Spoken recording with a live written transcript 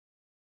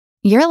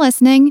You're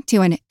listening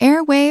to an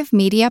Airwave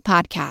Media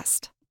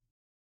Podcast.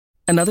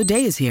 Another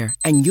day is here,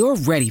 and you're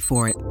ready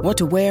for it. What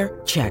to wear?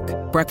 Check.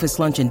 Breakfast,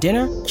 lunch, and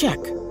dinner? Check.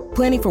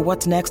 Planning for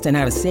what's next and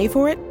how to save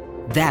for it?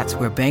 That's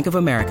where Bank of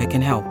America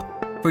can help.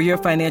 For your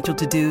financial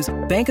to-dos,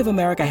 Bank of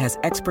America has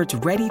experts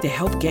ready to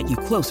help get you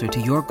closer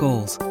to your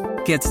goals.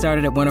 Get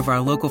started at one of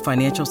our local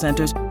financial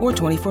centers or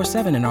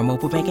 24/7 in our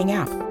mobile banking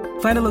app.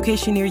 Find a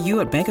location near you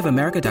at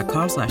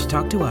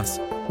bankofamerica.com/talktous.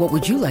 What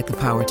would you like the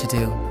power to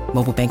do?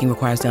 Mobile banking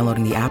requires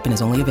downloading the app and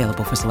is only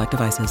available for select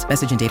devices.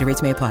 Message and data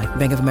rates may apply.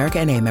 Bank of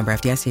America N.A., member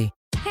FDIC.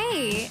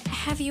 Hey,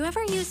 have you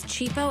ever used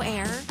Cheapo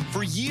Air?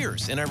 For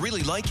years, and I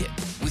really like it.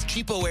 With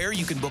Cheapo Air,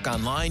 you can book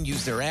online,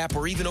 use their app,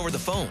 or even over the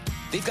phone.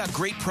 They've got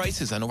great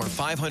prices on over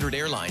 500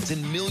 airlines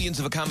and millions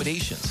of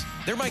accommodations.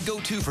 They're my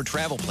go-to for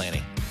travel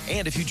planning.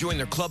 And if you join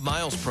their Club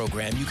Miles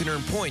program, you can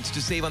earn points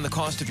to save on the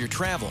cost of your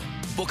travel.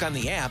 Book on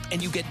the app,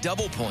 and you get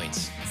double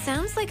points.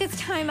 Sounds like it's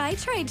time I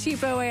tried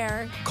Cheapo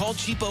Air. Call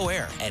Cheapo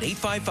Air at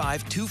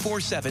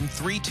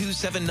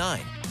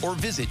 855-247-3279 or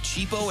visit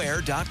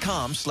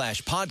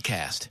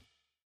cheapoair.com/podcast.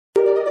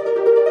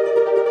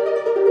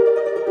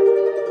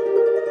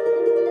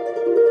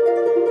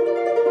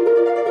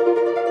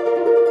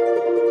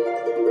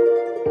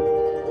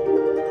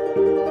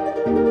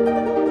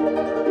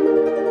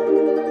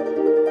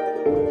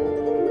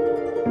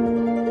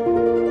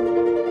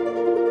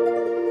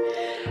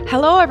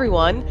 Hello,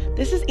 everyone.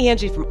 This is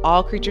Angie from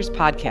All Creatures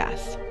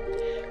Podcast.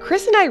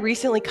 Chris and I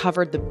recently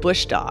covered the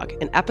bush dog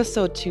in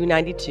episode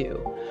 292,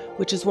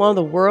 which is one of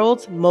the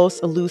world's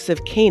most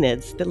elusive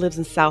canids that lives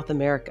in South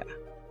America.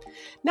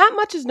 Not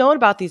much is known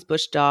about these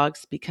bush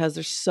dogs because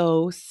they're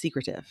so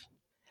secretive.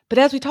 But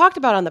as we talked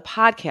about on the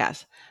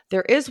podcast,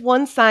 there is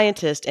one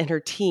scientist and her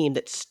team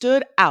that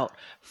stood out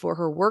for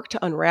her work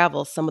to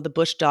unravel some of the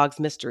bush dog's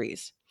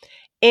mysteries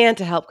and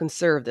to help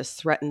conserve this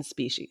threatened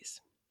species.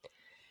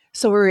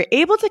 So we were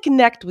able to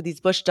connect with these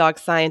bush dog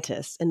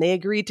scientists, and they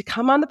agreed to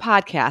come on the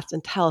podcast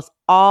and tell us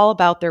all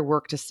about their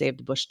work to save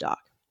the bush dog.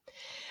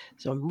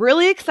 So I'm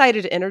really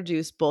excited to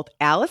introduce both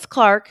Alice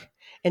Clark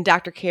and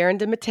Dr. Karen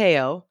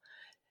DeMatteo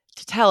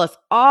to tell us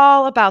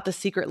all about the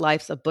secret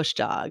lives of bush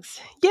dogs.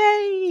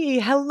 Yay!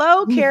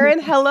 Hello, Karen.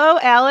 Hello,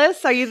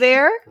 Alice. Are you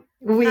there?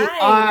 We Hi.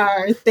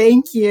 are.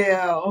 Thank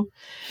you.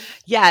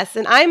 Yes,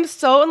 and I'm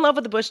so in love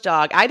with the bush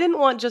dog. I didn't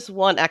want just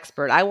one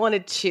expert. I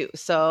wanted two.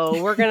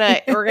 So we're gonna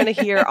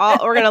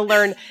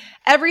learn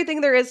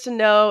everything there is to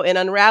know and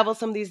unravel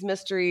some of these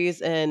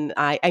mysteries. And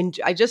I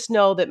just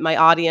know that my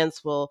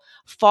audience will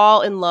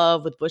fall in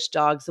love with bush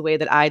dogs the way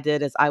that I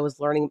did as I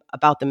was learning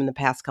about them in the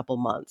past couple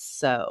months.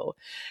 So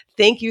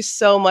thank you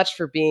so much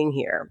for being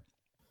here.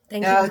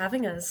 Thank you for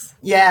having us.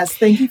 Yes,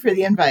 thank you for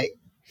the invite.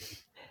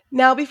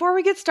 Now, before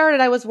we get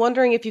started, I was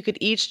wondering if you could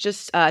each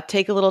just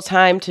take a little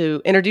time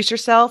to introduce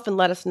yourself and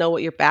let us know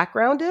what your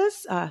background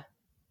is.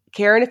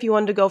 Karen, if you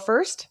wanted to go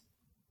first.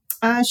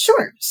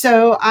 Sure.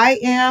 So I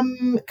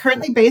am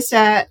currently based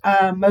at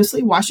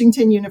mostly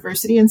Washington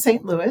University in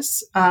St.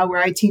 Louis, where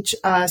I teach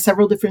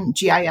several different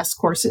GIS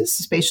courses,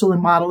 spatial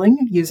and modeling.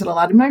 I use it a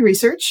lot in my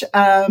research.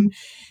 And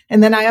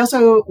then I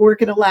also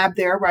work in a lab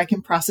there where I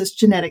can process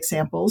genetic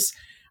samples.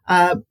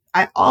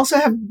 I also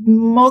have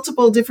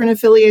multiple different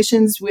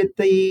affiliations with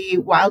the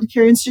Wild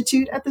Care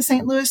Institute at the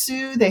St. Louis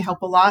Zoo. They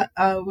help a lot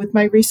with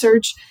my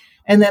research.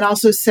 And then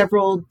also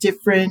several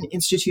different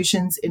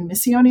institutions in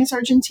Misiones,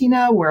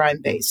 Argentina, where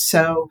I'm based.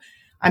 So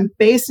I'm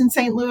based in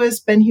St. Louis,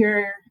 been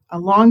here a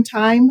long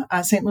time,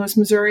 St. Louis,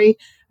 Missouri.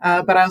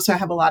 But I also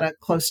have a lot of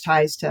close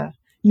ties to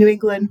New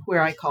England,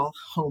 where I call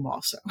home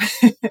also.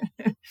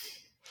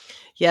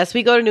 Yes,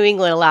 we go to New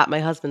England a lot. My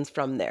husband's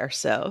from there.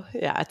 So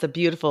yeah, it's a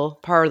beautiful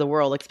part of the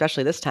world,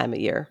 especially this time of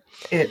year.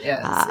 It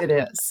is. It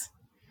is.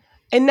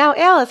 And now,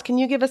 Alice, can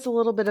you give us a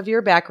little bit of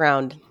your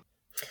background?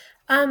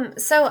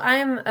 So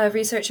I'm a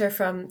researcher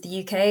from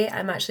the UK.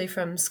 I'm actually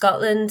from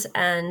Scotland,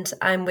 and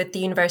I'm with the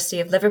University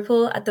of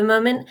Liverpool at the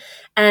moment.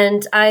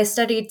 And I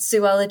studied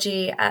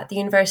zoology at the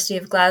University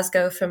of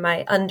Glasgow for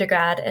my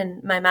undergrad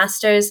and my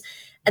master's.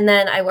 And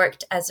then I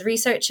worked as a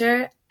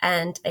researcher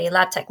and a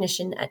lab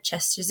technician at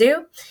Chester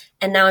Zoo.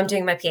 And now I'm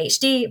doing my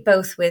PhD,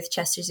 both with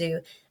Chester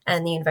Zoo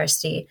and the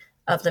University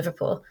of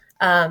Liverpool.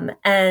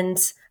 And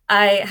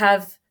I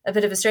have a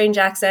bit of a strange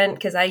accent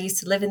because I used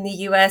to live in the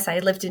US. I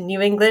lived in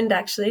New England,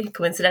 actually,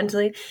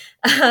 coincidentally.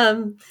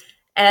 But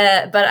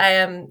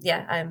I'm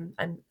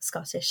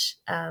Scottish.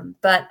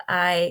 But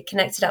I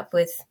connected up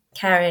with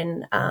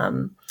Karen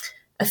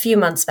a few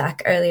months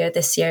back earlier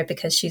this year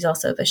because she's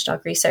also a bush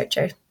dog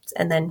researcher,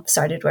 and then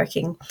started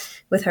working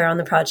with her on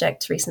the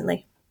project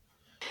recently.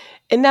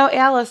 And now,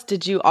 Alice,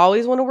 did you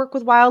always want to work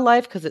with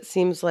wildlife? Because it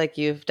seems like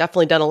you've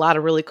definitely done a lot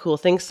of really cool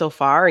things so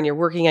far, and you're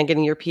working on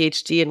getting your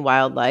PhD in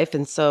wildlife.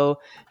 And so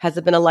has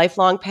it been a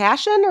lifelong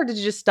passion, or did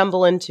you just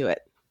stumble into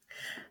it?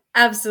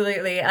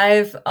 Absolutely.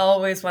 I've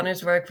always wanted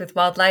to work with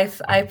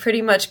wildlife. I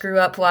pretty much grew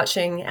up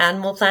watching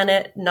Animal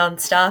Planet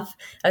nonstop.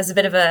 I was a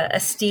bit of a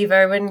Steve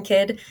Irwin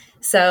kid.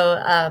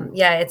 So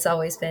it's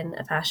always been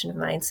a passion of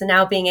mine. So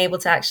now being able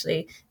to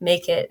actually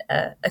make it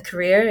a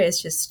career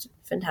is just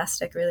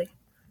fantastic, really.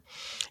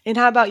 And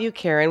how about you,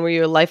 Karen? Were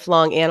you a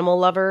lifelong animal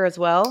lover as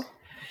well?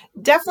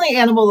 Definitely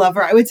animal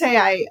lover. I would say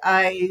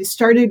I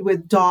started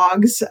with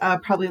dogs,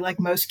 probably like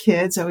most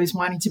kids, always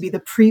wanting to be the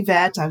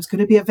pre-vet. I was going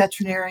to be a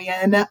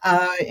veterinarian.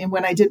 And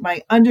when I did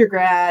my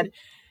undergrad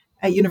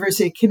at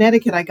University of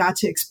Connecticut, I got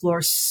to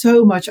explore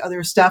so much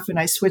other stuff. And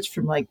I switched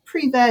from like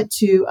pre-vet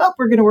to,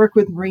 we're going to work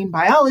with marine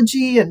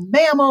biology and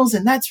mammals.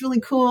 And that's really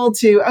cool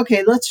to,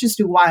 okay, let's just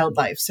do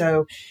wildlife.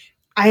 So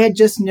I had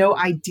just no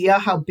idea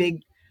how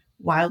big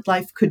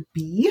wildlife could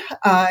be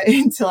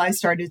until I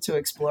started to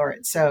explore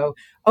it. So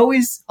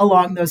always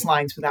along those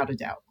lines, without a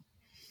doubt.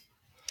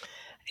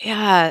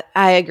 Yeah,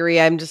 I agree.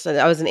 I was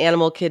an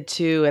animal kid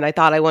too, and I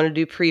thought I wanted to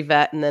do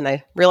pre-vet, and then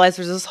I realized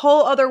there's this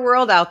whole other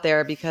world out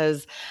there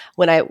because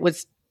when I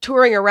was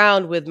touring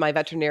around with my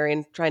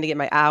veterinarian trying to get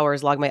my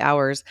hours, log my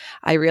hours,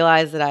 I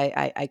realized that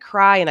I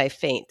cry and I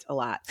faint a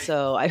lot.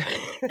 So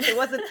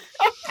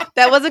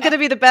that wasn't going to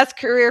be the best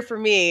career for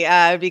me.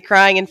 I'd be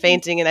crying and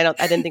fainting, and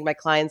I didn't think my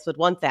clients would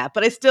want that.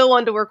 But I still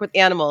wanted to work with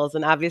animals,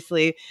 and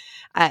obviously,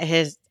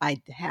 I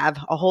have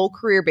a whole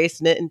career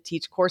based in it and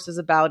teach courses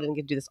about it and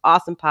can do this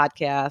awesome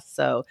podcast.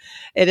 So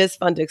it is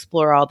fun to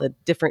explore all the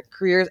different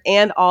careers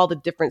and all the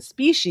different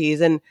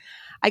species. And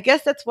I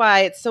guess that's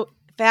why it's so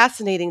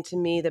fascinating to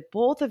me that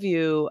both of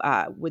you,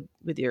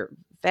 with your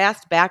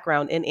vast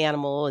background in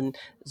animal and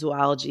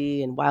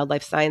zoology and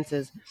wildlife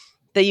sciences,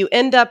 that you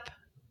end up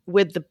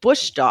with the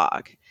bush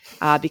dog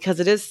because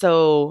it is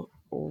so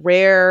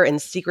rare and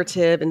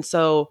secretive. And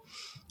so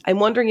I'm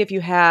wondering if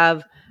you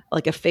have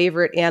like a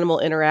favorite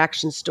animal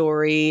interaction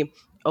story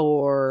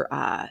or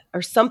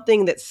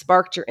something that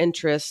sparked your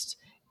interest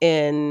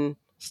in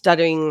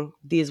studying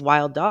these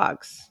wild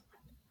dogs.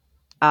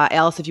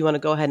 Alice, if you want to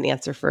go ahead and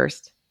answer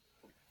first.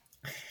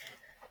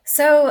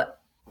 So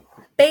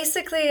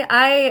basically,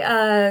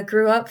 I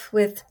grew up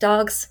with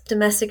dogs,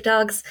 domestic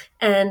dogs,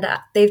 and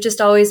they've just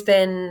always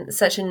been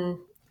such an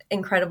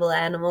incredible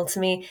animal to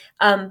me.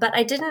 But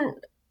I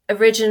didn't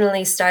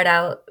originally start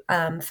out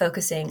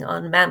focusing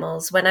on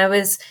mammals. When I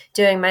was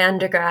doing my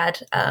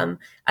undergrad,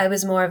 I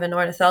was more of an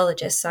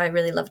ornithologist, so I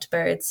really loved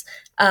birds.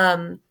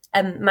 And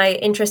my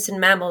interest in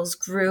mammals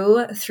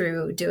grew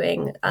through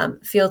doing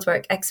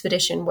fieldwork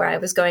expedition where I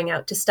was going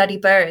out to study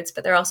birds,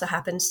 but there also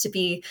happens to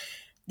be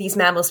these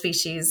mammal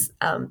species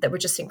that were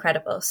just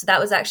incredible. So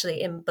that was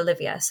actually in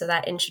Bolivia. So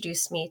that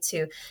introduced me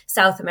to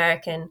South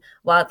American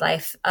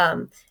wildlife.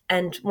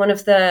 And one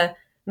of the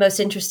most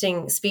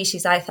interesting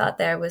species I thought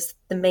there was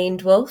the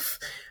maned wolf.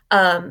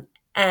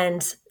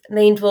 And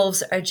maned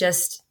wolves are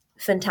just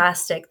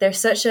fantastic. They're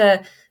such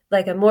a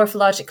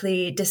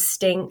morphologically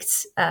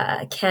distinct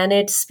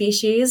canid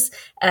species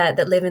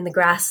that live in the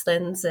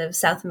grasslands of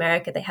South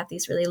America. They have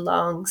these really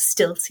long,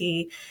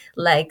 stilty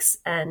legs,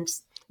 and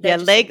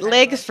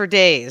legs for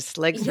days.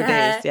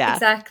 Yeah,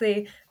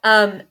 exactly.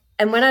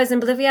 And when I was in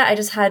Bolivia,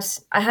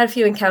 I had a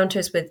few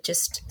encounters with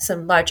just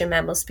some larger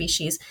mammal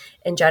species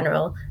in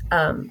general,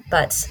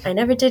 but I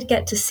never did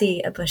get to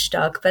see a bush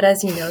dog. But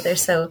as you know, they're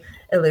so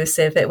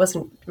elusive; it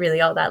wasn't really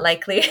all that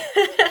likely.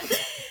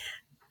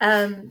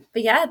 But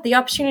yeah, the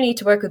opportunity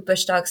to work with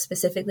bush dogs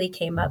specifically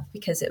came up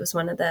because it was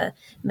one of the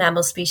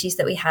mammal species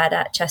that we had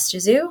at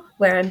Chester Zoo,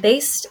 where I'm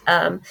based,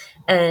 and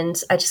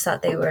I just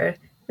thought they were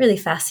really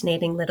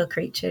fascinating little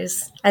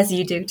creatures, as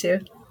you do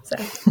too. So.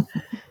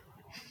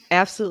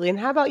 Absolutely. And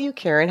how about you,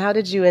 Karen? How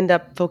did you end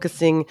up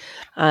focusing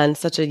on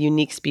such a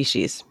unique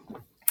species?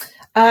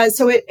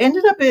 So it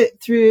ended up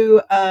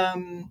through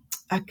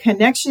a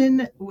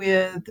connection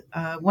with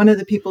one of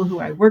the people who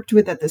I worked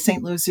with at the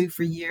St. Louis Zoo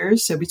for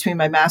years. So between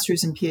my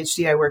master's and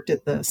PhD, I worked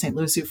at the St.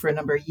 Louis Zoo for a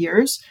number of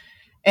years.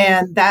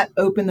 And that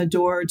opened the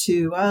door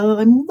to,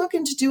 I'm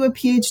looking to do a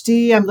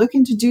PhD. I'm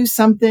looking to do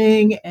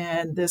something.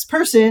 And this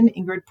person,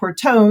 Ingrid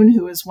Portone,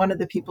 who was one of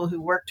the people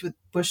who worked with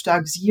bush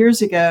dogs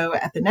years ago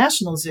at the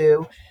National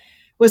Zoo,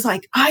 was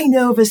like, I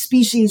know of a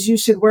species you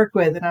should work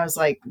with. And I was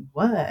like,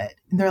 what?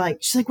 And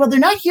she's like, well, they're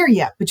not here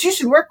yet, but you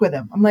should work with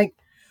them. I'm like,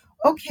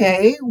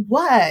 okay,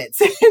 what?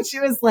 And she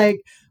was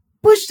like,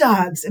 bush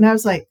dogs. And I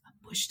was like,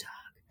 a bush dog.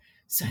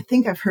 So I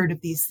think I've heard of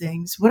these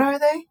things. What are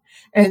they?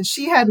 And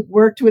she had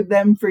worked with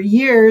them for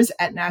years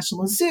at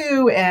National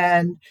Zoo,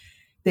 and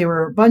they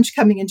were a bunch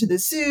coming into the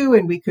zoo,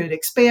 and we could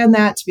expand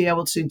that to be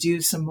able to do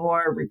some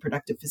more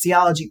reproductive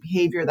physiology,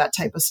 behavior, that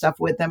type of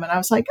stuff with them. And I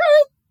was like, all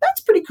right,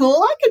 that's pretty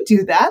cool. I could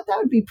do that. That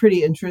would be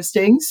pretty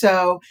interesting.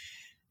 So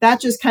that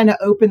just kind of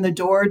opened the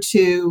door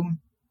to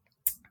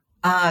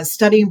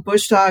studying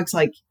bush dogs,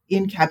 like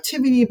in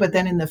captivity, but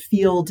then in the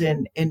field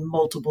in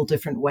multiple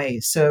different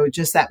ways. So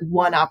just that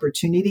one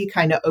opportunity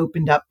kind of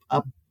opened up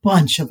a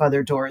bunch of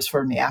other doors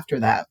for me after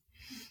that.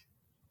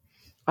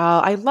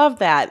 I love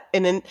that.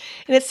 And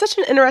it's such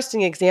an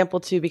interesting example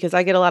too, because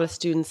I get a lot of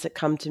students that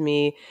come to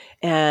me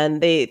and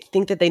they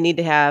think that they need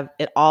to have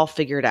it all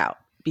figured out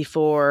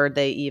before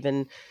they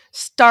even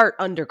start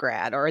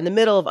undergrad or in the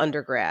middle of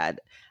undergrad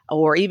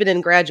or even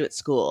in graduate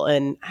school.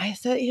 And I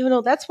said,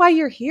 that's why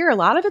you're here. A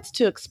lot of it's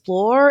to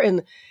explore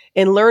and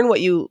learn what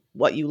you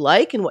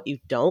like and what you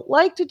don't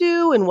like to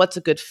do and what's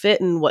a good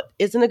fit and what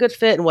isn't a good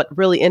fit and what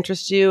really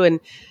interests you. And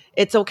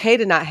it's okay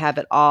to not have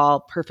it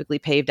all perfectly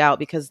paved out,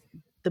 because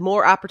the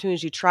more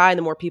opportunities you try and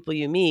the more people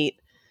you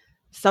meet,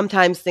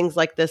 sometimes things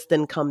like this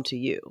then come to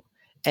you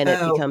and it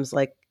Oh, becomes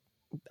like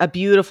a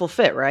beautiful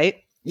fit,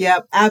 right? yeah,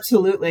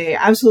 absolutely.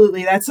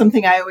 Absolutely. That's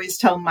something I always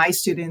tell my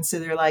students. So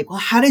they're like, well,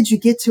 how did you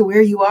get to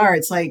where you are?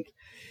 It's like,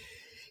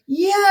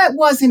 yeah, it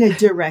wasn't a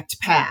direct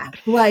path.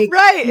 Like,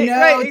 Right,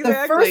 right, exactly.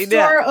 the first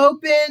door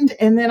opened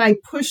and then I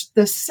pushed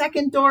the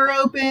second door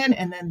open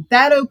and then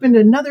that opened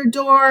another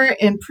door.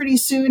 And pretty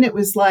soon it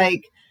was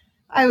like,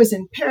 I was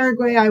in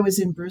Paraguay, I was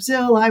in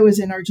Brazil, I was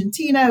in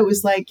Argentina. It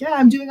was like, yeah,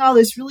 I'm doing all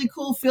this really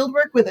cool field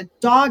work with a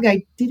dog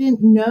I didn't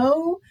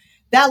know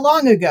that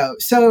long ago.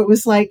 So it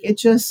was like,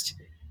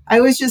 I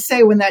always just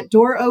say when that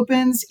door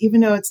opens,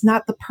 even though it's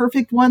not the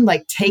perfect one,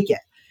 like take it,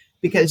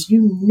 because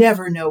you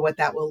never know what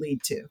that will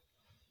lead to.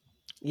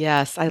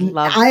 Yes, I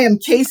am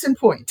case in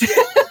point.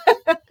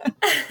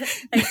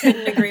 I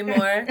couldn't agree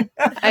more.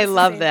 I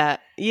love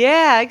that.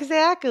 Yeah,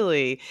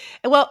 exactly.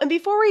 And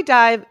before we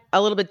dive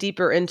a little bit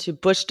deeper into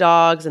bush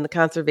dogs and the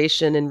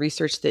conservation and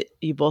research that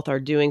you both are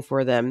doing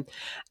for them,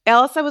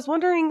 Alice, I was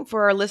wondering,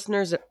 for our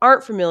listeners that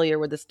aren't familiar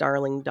with this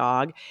darling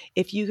dog,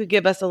 if you could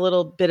give us a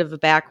little bit of a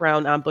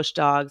background on bush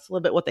dogs, a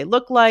little bit what they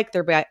look like,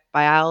 their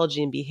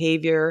biology and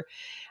behavior,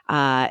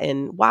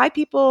 and why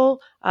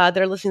people that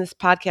are listening to this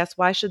podcast,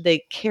 why should they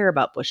care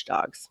about bush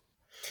dogs?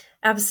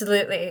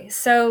 Absolutely.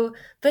 So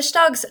bush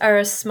dogs are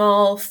a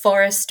small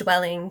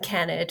forest-dwelling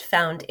canid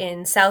found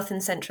in South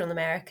and Central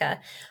America,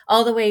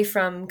 all the way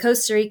from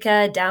Costa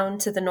Rica down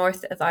to the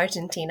north of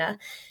Argentina.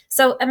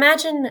 So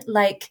imagine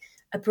like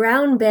a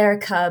brown bear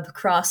cub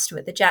crossed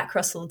with a Jack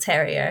Russell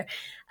Terrier.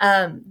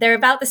 They're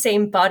about the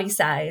same body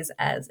size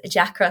as a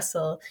Jack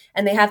Russell,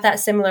 and they have that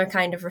similar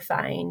kind of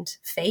refined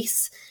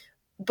face.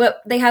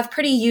 But they have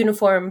pretty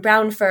uniform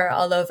brown fur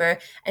all over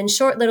and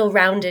short little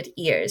rounded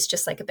ears,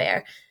 just like a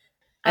bear.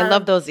 I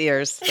love those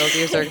ears. Those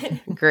ears are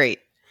great.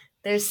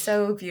 They're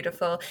so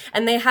beautiful.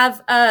 And they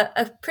have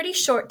a pretty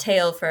short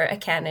tail for a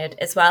canid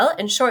as well,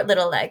 and short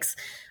little legs.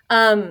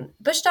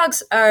 Bush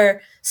dogs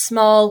are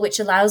small, which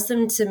allows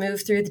them to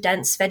move through the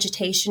dense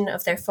vegetation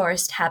of their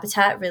forest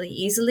habitat really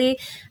easily.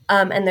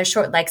 And their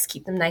short legs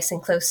keep them nice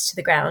and close to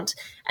the ground.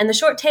 And the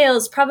short tail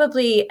is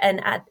probably an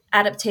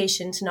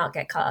adaptation to not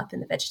get caught up in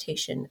the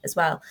vegetation as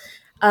well.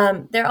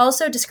 They're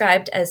also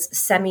described as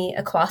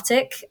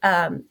semi-aquatic,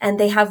 and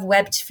they have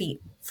webbed feet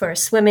for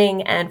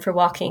swimming and for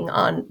walking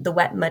on the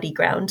wet, muddy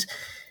ground.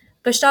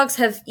 Bush dogs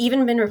have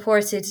even been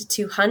reported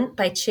to hunt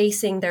by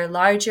chasing their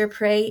larger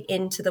prey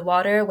into the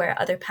water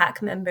where other pack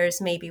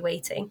members may be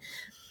waiting.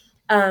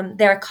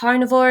 They're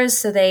carnivores,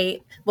 so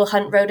they will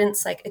hunt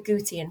rodents like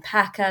agouti and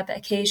paca, but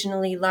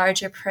occasionally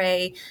larger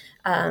prey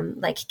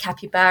like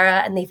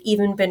capybara, and they've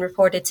even been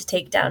reported to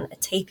take down a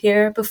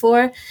tapir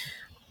before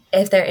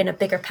if they're in a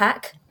bigger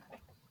pack.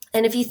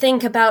 And if you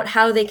think about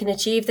how they can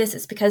achieve this,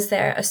 it's because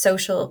they're a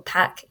social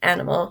pack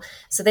animal.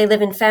 So they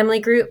live in family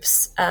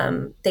groups.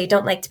 They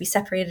don't like to be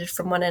separated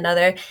from one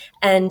another.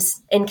 And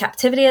in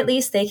captivity, at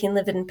least, they can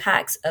live in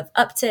packs of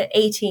up to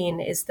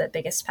 18 is the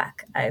biggest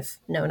pack I've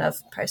known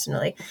of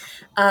personally.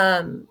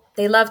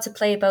 They love to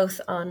play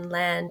both on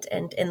land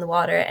and in the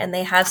water, and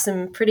they have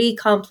some pretty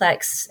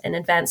complex and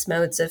advanced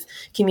modes of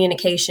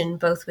communication,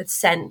 both with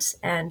scent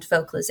and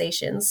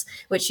vocalizations,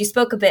 which you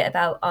spoke a bit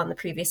about on the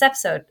previous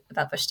episode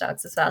about bush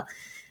dogs as well.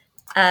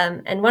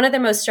 And one of their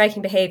most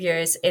striking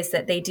behaviors is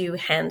that they do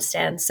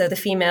handstand. So the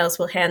females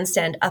will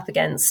handstand up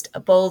against a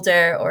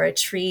boulder or a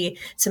tree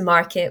to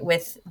mark it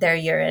with their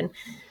urine,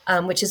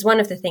 which is one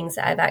of the things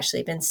that I've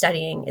actually been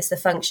studying, is the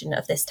function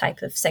of this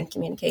type of scent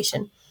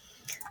communication.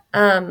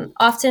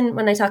 Often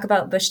when I talk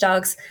about bush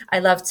dogs, I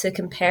love to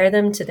compare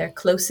them to their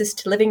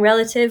closest living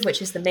relative,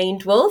 which is the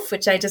maned wolf,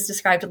 which I just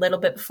described a little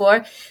bit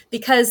before,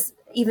 because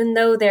even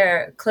though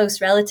they're close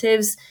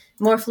relatives,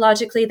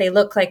 morphologically, they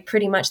look like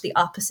pretty much the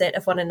opposite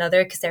of one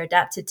another because they're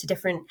adapted to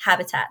different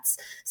habitats.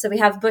 So we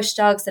have bush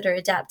dogs that are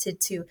adapted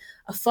to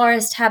a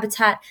forest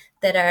habitat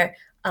that are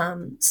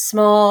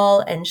small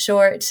and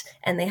short,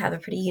 and they have a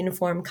pretty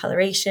uniform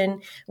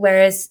coloration,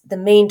 whereas the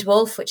maned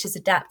wolf, which is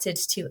adapted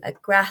to a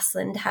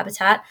grassland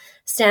habitat,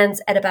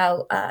 stands at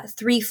about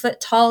 3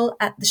 foot tall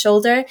at the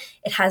shoulder.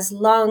 It has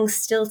long,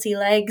 stilty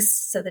legs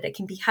so that it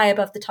can be high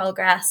above the tall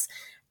grass.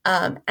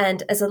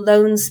 And as a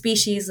lone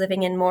species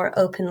living in more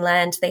open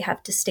land, they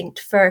have distinct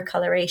fur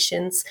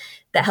colorations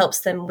that helps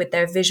them with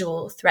their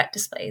visual threat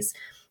displays.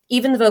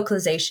 Even the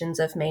vocalizations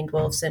of maned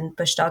wolves and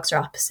bush dogs are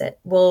opposite.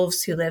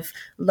 Wolves who live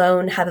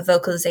lone have a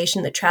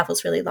vocalization that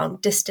travels really long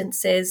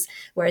distances,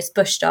 whereas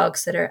bush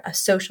dogs that are a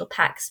social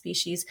pack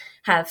species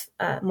have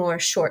more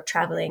short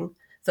traveling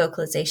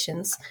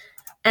vocalizations.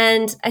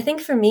 And I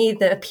think for me,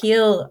 the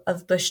appeal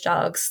of bush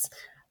dogs,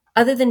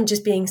 other than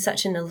just being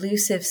such an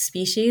elusive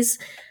species,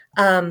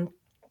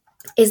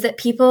 is that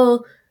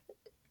people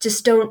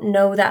just don't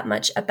know that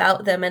much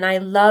about them. And I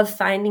love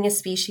finding a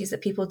species that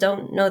people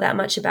don't know that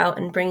much about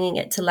and bringing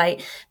it to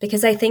light,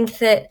 because I think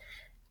that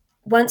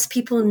once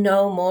people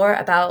know more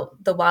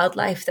about the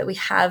wildlife that we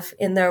have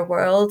in their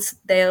world,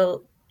 they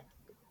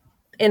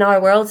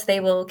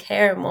will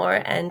care more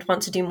and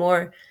want to do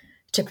more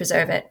to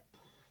preserve it.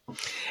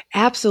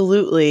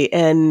 Absolutely.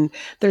 And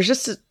there's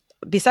just,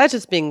 besides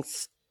just being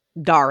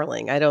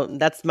darling,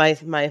 that's my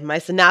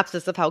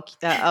synopsis of how,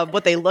 of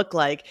what they look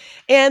like.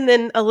 And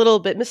then a little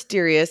bit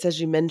mysterious, as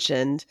you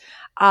mentioned.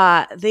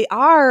 They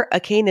are a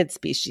canid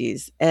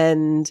species.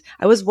 And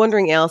I was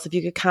wondering, Alice, if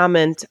you could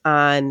comment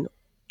on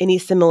any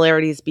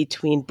similarities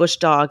between bush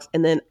dogs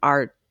and then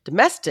our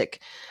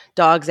domestic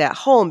dogs at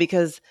home,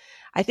 because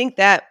I think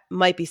that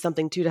might be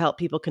something too to help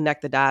people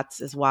connect the dots,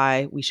 is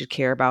why we should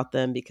care about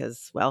them,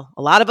 because, well,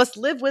 a lot of us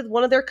live with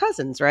one of their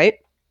cousins, right?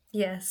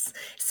 Yes.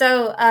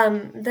 So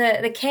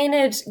the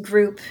canid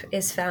group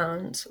is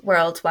found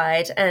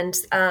worldwide, and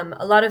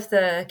a lot of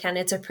the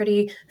canids are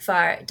pretty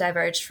far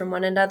diverged from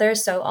one another.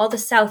 So all the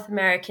South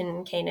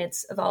American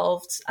canids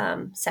evolved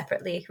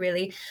separately,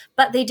 really,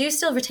 but they do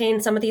still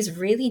retain some of these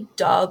really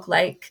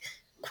dog-like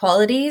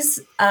qualities.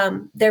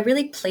 They're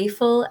really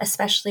playful,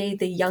 especially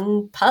the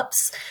young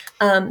pups.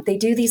 They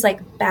do these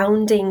like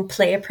bounding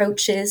play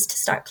approaches to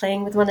start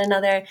playing with one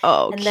another.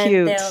 Oh, and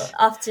cute. Then they'll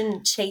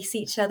often chase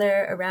each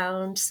other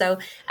around. So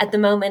at the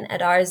moment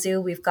at our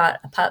zoo, we've got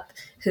a pup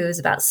who's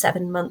about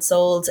 7 months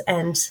old,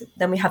 and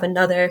then we have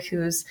another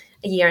who's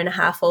a year and a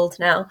half old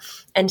now,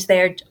 and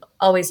they're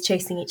always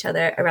chasing each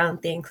other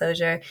around the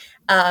enclosure.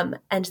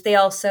 And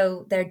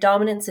their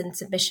dominance and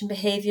submission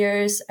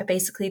behaviors are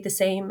basically the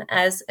same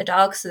as a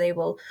dog. So they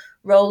will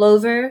roll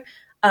over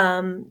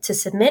to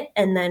submit,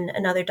 and then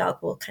another dog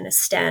will kind of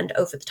stand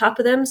over the top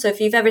of them. So if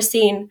you've ever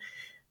seen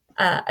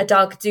a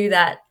dog do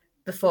that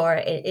before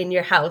in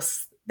your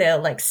house,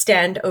 they'll like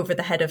stand over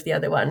the head of the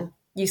other one.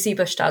 You see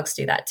bush dogs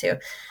do that too.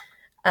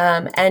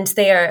 And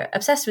they are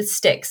obsessed with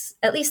sticks.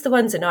 At least the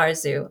ones in our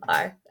zoo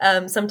are.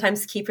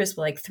 Sometimes keepers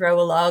will like throw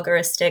a log or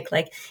a stick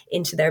like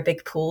into their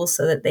big pool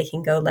so that they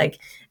can go like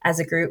as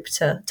a group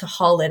to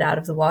haul it out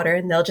of the water,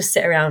 and they'll just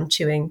sit around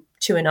chewing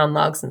on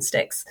logs and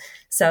sticks.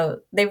 So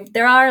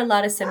there are a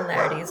lot of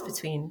similarities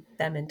between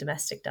them and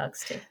domestic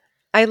dogs too.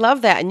 I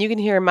love that. And you can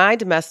hear my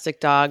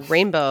domestic dog,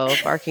 Rainbow,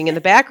 barking in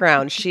the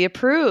background. She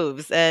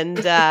approves. And,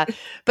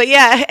 but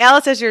yeah,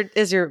 Alice,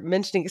 as you're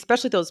mentioning,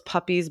 especially those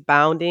puppies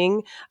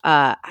bounding,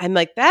 I'm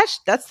like, that's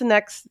the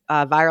next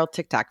viral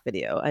TikTok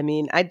video. I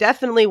mean, I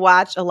definitely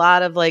watch a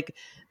lot of like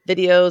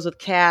videos with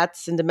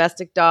cats and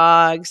domestic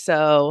dogs.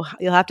 So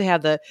you'll have to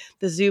have the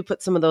zoo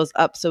put some of those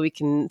up so we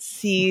can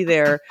see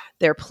their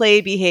play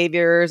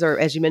behaviors, or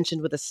as you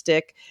mentioned with a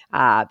stick,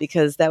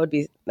 because that would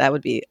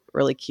be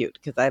really cute,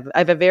 because I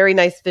have a very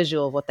nice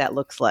visual of what that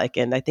looks like,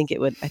 and I think it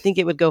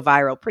would go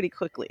viral pretty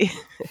quickly.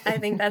 I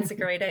think that's a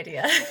great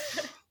idea.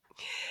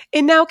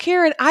 And now,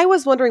 Karen, I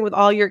was wondering, with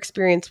all your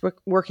experience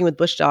working with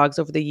bush dogs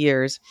over the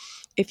years,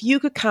 if you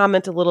could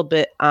comment a little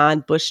bit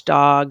on bush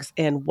dogs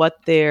and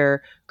what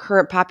their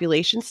current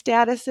population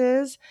status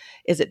is.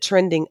 Is it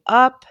trending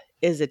up?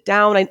 Is it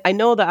down? I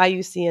know the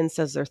IUCN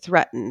says they're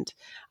threatened,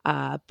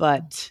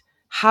 but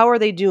how are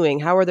they doing?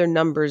 How are their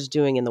numbers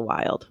doing in the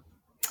wild?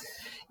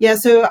 Yeah,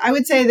 so I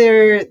would say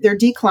they're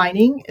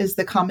declining is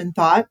the common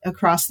thought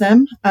across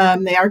them.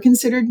 They are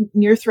considered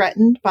near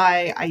threatened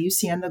by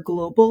IUCN, the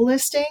global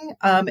listing,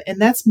 and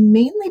that's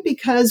mainly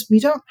because we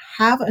don't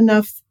have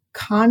enough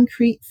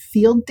concrete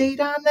field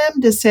data on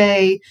them to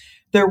say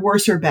they're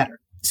worse or better.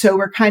 So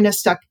we're kind of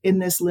stuck in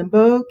this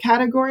limbo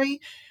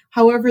category.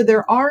 However,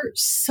 there are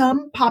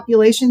some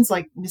populations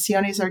like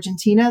Misiones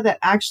Argentina that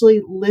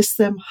actually list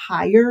them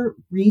higher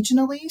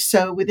regionally.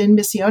 So within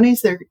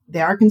Misiones,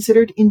 they are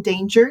considered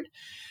endangered.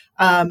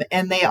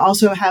 And they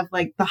also have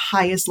like the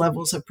highest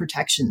levels of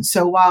protection.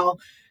 So while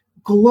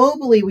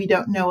globally we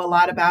don't know a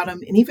lot about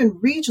them, and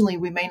even regionally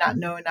we may not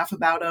know enough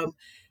about them,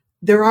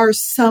 there are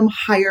some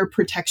higher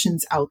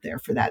protections out there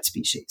for that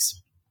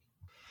species.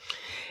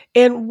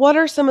 And what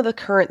are some of the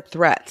current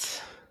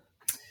threats?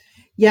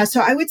 Yeah,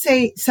 so I would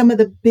say some of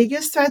the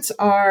biggest threats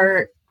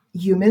are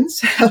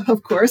humans.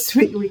 Of course,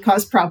 we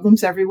cause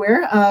problems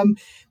everywhere.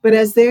 But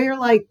as they're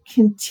like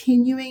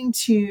continuing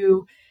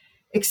to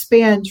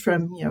expand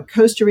from,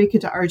 Costa Rica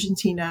to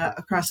Argentina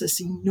across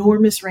this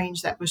enormous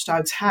range that bush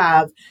dogs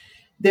have,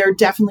 they're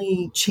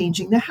definitely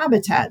changing the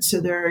habitat.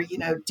 So they're,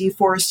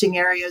 deforesting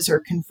areas or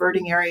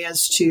converting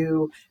areas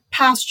to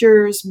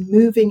pastures,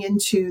 moving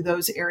into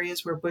those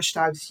areas where bush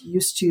dogs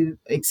used to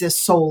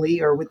exist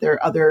solely or with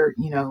their other,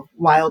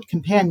 wild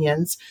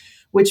companions,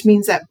 which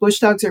means that bush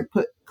dogs are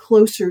put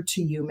closer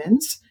to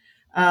humans,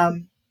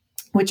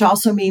 which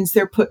also means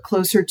they're put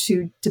closer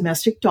to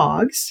domestic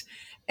dogs.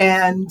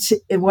 And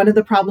one of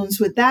the problems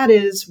with that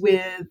is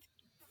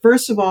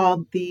first of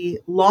all, the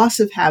loss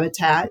of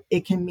habitat.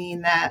 It can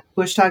mean that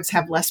bush dogs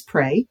have less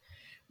prey.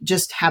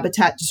 Just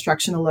habitat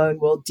destruction alone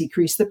will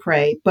decrease the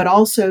prey, but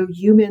also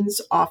humans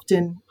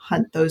often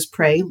hunt those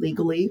prey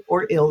legally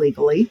or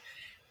illegally.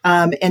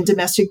 And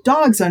domestic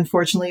dogs,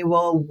 unfortunately,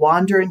 will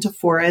wander into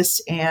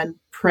forests and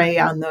prey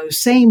on those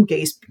same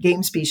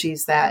game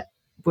species that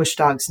bush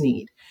dogs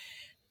need.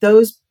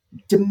 Those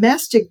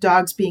domestic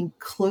dogs being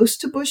close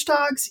to bush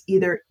dogs,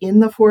 either in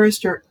the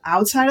forest or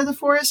outside of the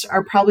forest,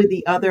 are probably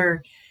the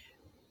other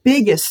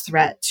biggest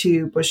threat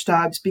to bush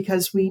dogs,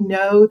 because we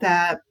know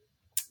that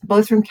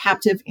both from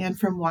captive and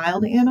from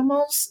wild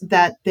animals,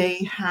 that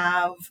they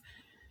have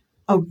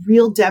a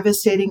real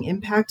devastating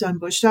impact on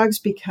bush dogs,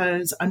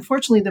 because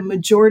unfortunately the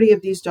majority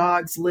of these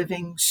dogs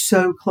living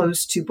so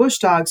close to bush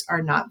dogs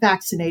are not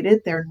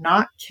vaccinated. They're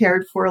not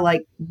cared for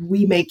like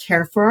we may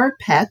care for our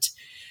pet.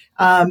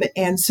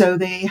 And so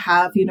they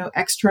have,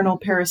 external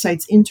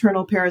parasites,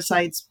 internal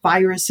parasites,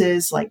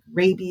 viruses like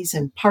rabies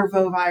and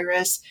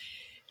parvovirus.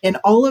 And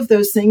all of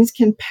those things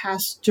can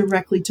pass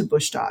directly to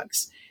bush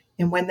dogs.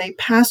 And when they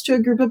pass to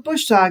a group of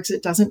bush dogs,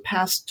 it doesn't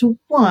pass to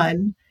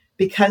one,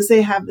 because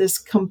they have this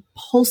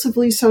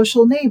compulsively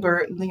social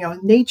nature.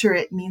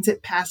 It means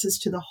it passes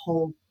to the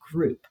whole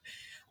group.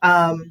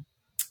 And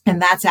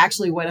that's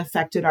actually what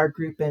affected our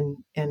group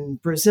in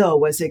Brazil,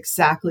 was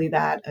exactly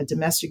that. A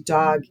domestic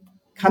dog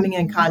coming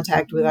in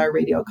contact with our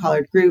radio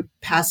collared group,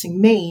 passing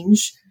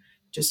mange,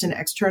 just an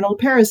external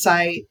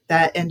parasite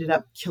that ended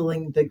up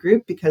killing the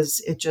group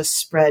because it just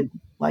spread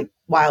like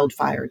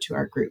wildfire to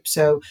our group.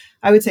 So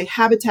I would say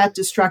habitat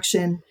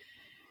destruction,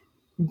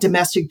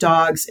 domestic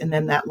dogs, and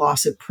then that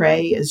loss of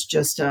prey is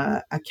just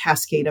a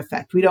cascade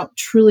effect. We don't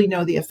truly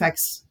know the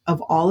effects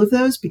of all of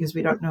those because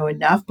we don't know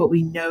enough, but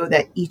we know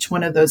that each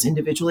one of those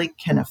individually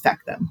can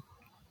affect them.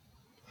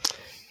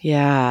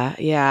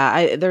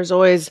 Yeah. There's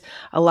always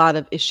a lot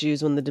of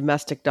issues when the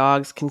domestic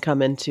dogs can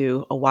come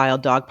into a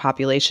wild dog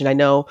population. I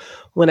know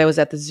when I was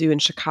at the zoo in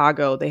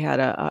Chicago, they had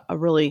a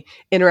really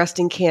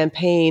interesting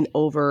campaign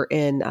over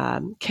in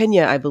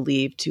Kenya, I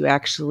believe, to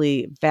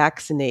actually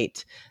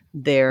vaccinate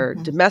their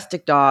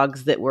domestic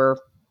dogs that were,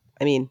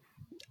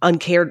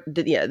 uncared.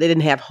 They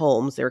didn't have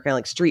homes. They were kind of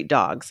like street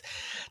dogs,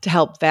 to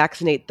help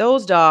vaccinate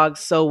those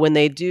dogs. So when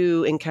they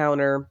do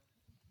encounter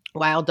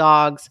wild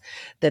dogs,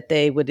 that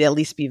they would at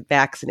least be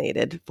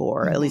vaccinated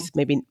for at least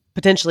maybe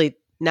potentially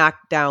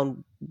knock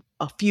down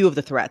a few of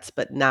the threats,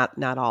 but not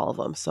all of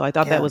them. So I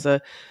thought that was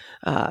a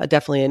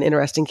definitely an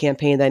interesting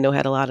campaign that I know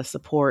had a lot of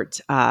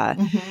support.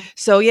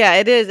 So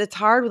yeah, it's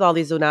hard with all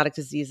these zoonotic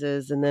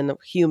diseases and then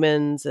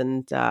humans.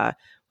 And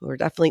we're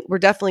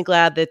definitely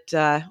glad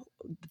that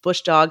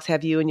bush dogs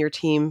have you and your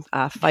team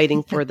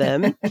fighting for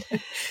them.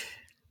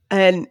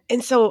 And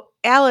so,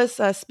 Alice,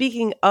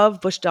 speaking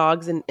of bush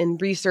dogs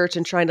and research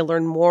and trying to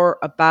learn more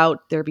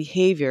about their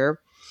behavior,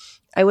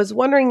 I was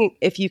wondering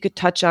if you could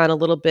touch on a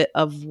little bit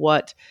of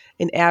what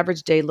an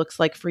average day looks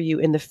like for you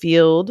in the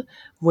field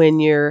when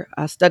you're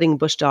studying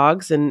bush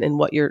dogs and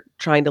what you're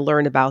trying to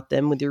learn about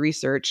them with your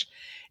research.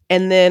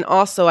 And then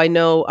also, I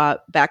know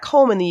back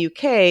home in the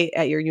UK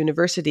at your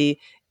university,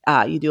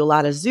 you do a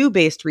lot of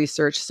zoo-based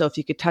research. So if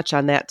you could touch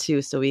on that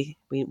too, so we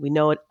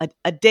know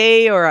a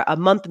day or a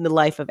month in the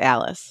life of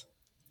Alice.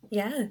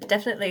 Yeah,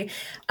 definitely.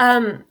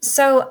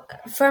 So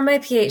for my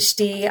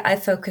PhD, I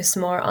focus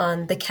more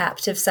on the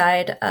captive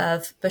side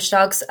of bush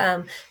dogs.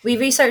 We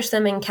research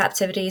them in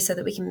captivity so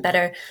that we can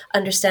better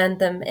understand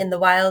them in the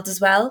wild as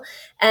well.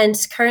 And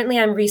currently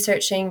I'm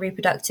researching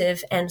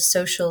reproductive and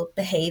social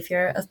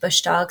behavior of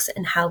bush dogs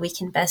and how we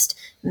can best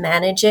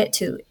manage it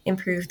to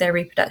improve their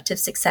reproductive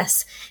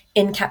success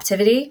in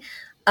captivity.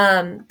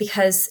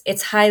 Because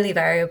it's highly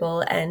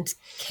variable and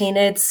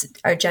canids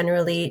are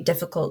generally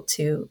difficult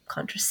to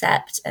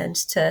contracept and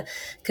to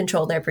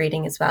control their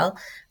breeding as well.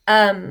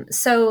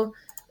 So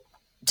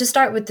to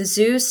start with the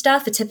zoo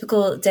stuff, a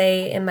typical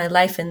day in my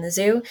life in the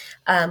zoo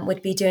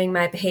would be doing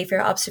my behavior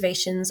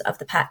observations of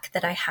the pack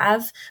that I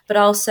have, but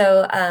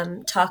also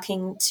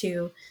talking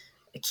to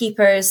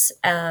keepers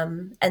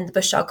and the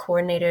bush dog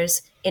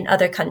coordinators in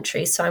other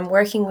countries. So I'm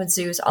working with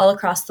zoos all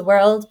across the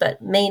world,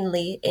 but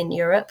mainly in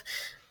Europe,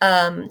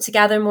 to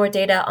gather more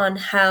data on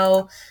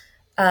how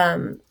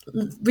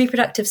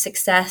reproductive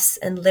success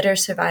and litter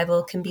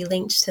survival can be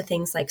linked to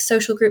things like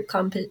social group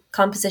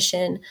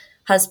composition,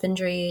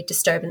 husbandry,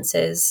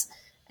 disturbances,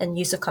 and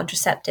use of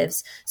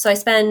contraceptives. So I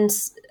spend,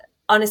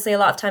 honestly, a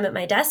lot of time at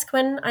my desk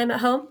when I'm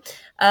at home,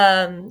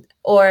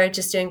 or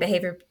just doing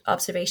behavior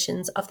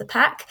observations of the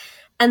pack.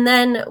 And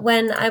then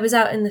when I was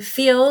out in the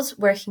field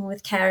working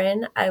with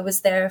Karen, I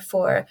was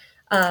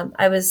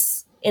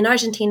in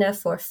Argentina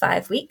for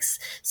 5 weeks.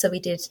 So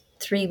we did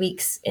 3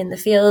 weeks in the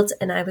field,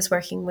 and I was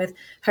working with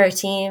her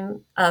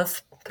team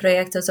of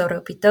Proyecto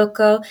Zorro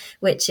Pitoco,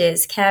 which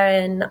is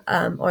Karen,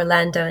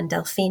 Orlando, and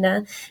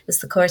Delfina is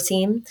the core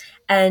team.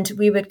 And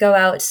we would go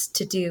out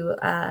to do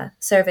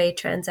survey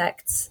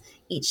transects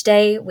each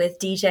day with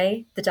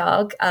DJ, the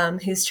dog,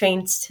 who's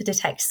trained to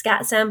detect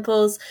scat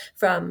samples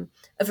from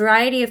a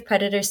variety of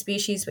predator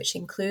species, which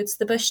includes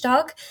the bush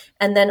dog,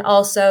 and then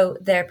also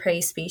their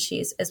prey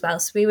species as well.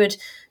 So we would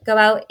go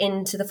out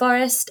into the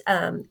forest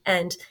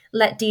and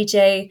let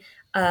DJ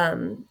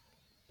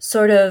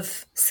sort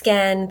of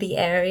scan the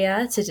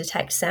area to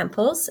detect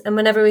samples. And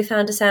whenever we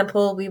found a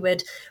sample, we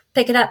would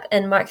pick it up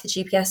and mark the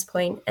GPS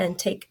point and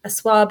take a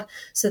swab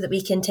so that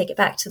we can take it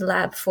back to the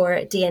lab for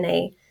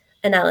DNA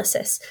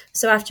analysis.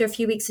 So after a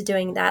few weeks of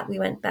doing that, we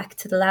went back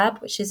to the lab,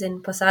 which is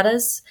in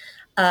Posadas,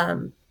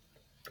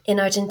 in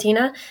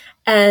Argentina,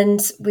 and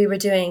we were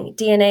doing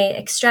DNA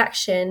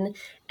extraction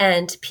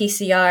and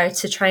PCR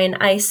to try and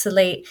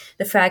isolate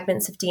the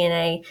fragments of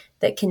DNA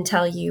that can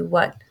tell you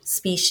what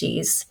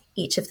species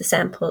each of the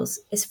samples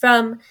is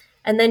from.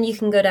 And then you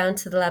can go down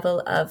to the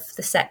level of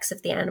the sex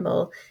of the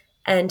animal.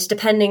 And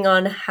depending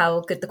on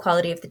how good the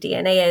quality of the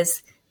DNA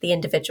is, the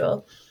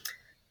individual.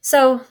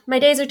 So my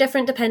days are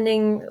different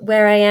depending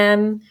where I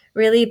am,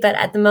 really. But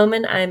at the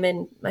moment, I'm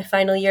in my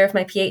final year of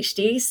my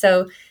PhD.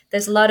 So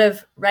there's a lot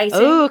of writing.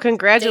 Oh,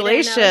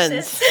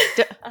 congratulations.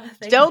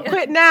 Don't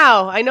quit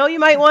now. I know you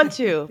might want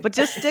to, but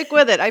just stick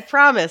with it. I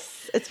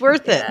promise. It's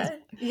worth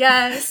it.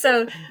 Yeah.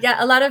 So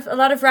a lot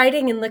of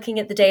writing and looking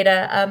at the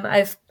data.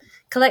 I've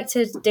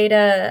collected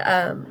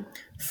data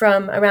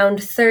from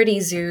around 30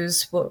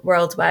 zoos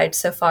worldwide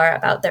so far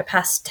about their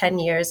past 10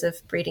 years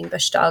of breeding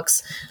bush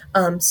dogs.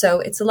 So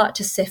it's a lot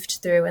to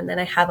sift through. And then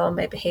I have all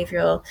my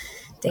behavioral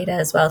data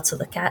as well to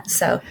look at.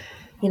 So,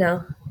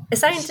 a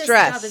scientist's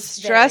job is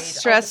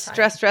stress.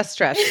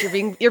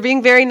 You're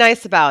being very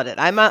nice about it.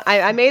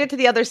 I made it to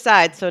the other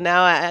side. So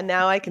now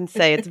I can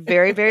say it's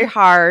very, very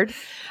hard.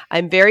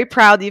 I'm very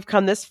proud that you've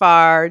come this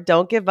far.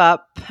 Don't give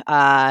up.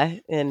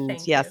 And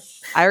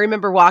yes, I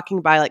remember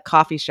walking by like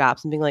coffee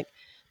shops and being like,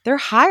 they're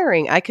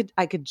hiring. I could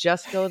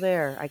just go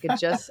there. I could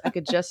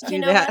just do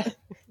that. What?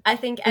 I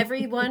think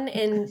everyone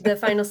in the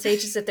final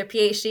stages of their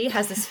PhD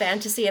has this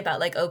fantasy about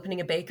like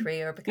opening a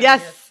bakery or becoming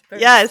a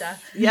barista.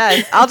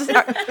 Yes.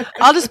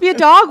 I'll just be a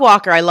dog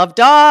walker. I love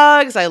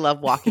dogs. I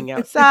love walking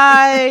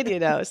outside,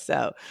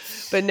 so,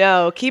 but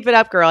no, keep it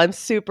up, girl. I'm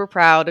super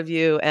proud of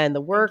you. And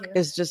the work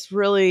is just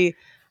really,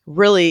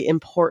 really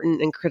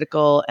important and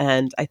critical.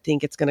 And I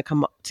think it's going to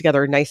come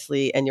together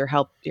nicely, and you're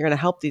going to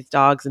help these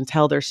dogs and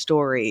tell their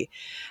story.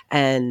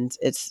 And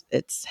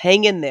it's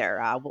hang in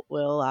there.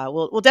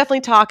 We'll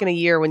definitely talk in a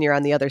year when you're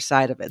on the other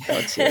side of it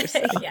though too.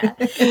 So. Yeah.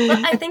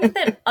 Well, I think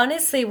that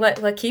honestly,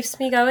 what keeps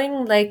me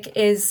going,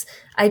 is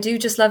I do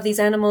just love these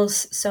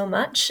animals so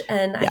much.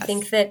 And I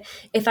think that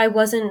if I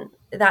wasn't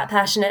that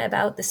passionate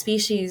about the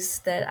species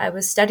that I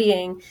was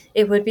studying,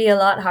 it would be a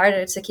lot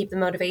harder to keep the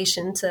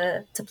motivation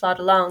to plod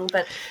along.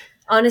 But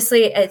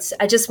honestly,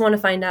 I just want to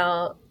find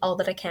out all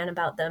that I can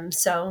about them.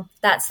 So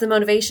that's the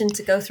motivation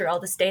to go through all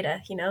this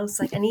data. It's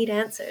like I need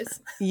answers.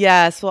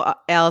 Yes. Well,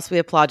 Alice, we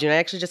applaud you. And I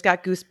actually just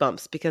got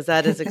goosebumps because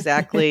that is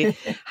exactly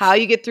how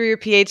you get through your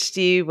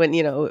PhD when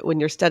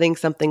you're studying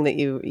something that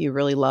you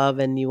really love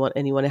and you want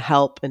to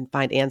help and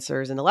find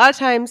answers. And a lot of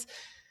times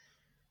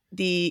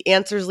the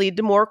answers lead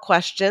to more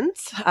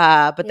questions,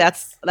 but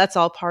that's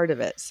all part of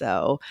it.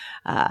 So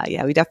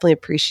we definitely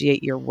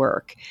appreciate your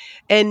work.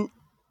 And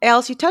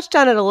Alice, you touched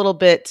on it a little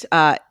bit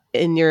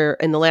in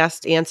the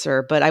last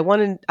answer, but I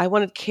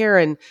wanted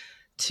Karen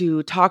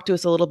to talk to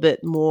us a little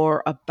bit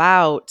more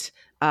about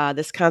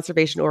this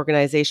conservation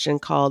organization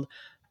called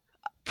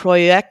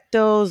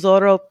Proyecto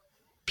Zorro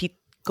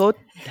Pitot.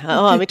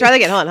 Oh, let me try that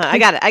again. Hold on. I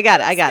got it.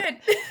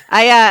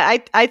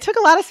 I took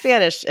a lot of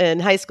Spanish in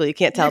high school. You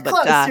can't tell,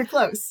 You're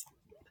close.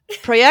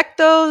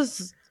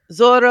 Proyecto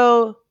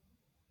Zorro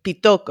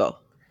Pitoco.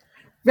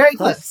 Very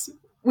close.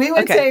 We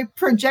would say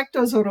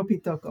Proyecto Zorro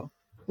Pitoco.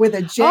 With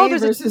a J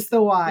versus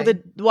the Y. With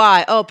a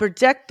Y. Oh,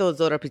 Proyecto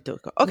Zorro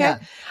Pitoco. Okay.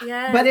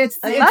 Yeah. But it's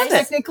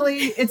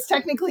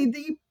technically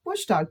the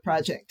Bush Dog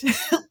Project.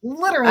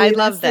 Literally, I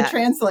love that. The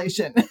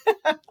translation.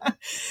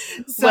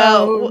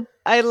 Well,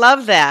 I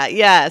love that.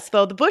 Yes.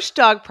 So the Bush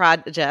Dog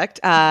Project,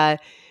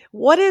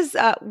 what is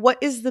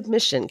the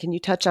mission? Can you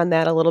touch on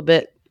that a little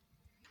bit?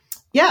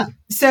 Yeah.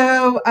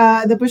 So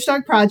the Bush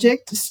Dog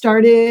Project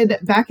started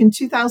back in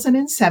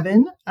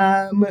 2007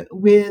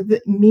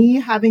 with me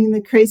having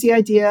the crazy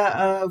idea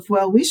of,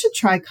 we should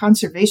try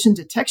conservation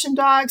detection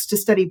dogs to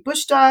study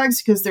bush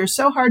dogs because they're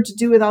so hard to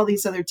do with all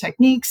these other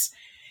techniques,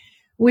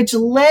 which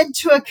led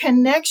to a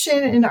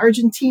connection in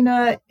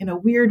Argentina in a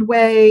weird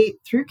way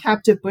through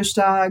captive bush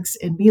dogs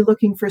and me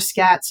looking for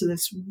scat. So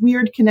this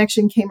weird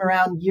connection came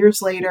around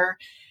years later.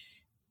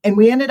 And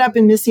we ended up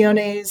in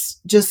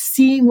Misiones just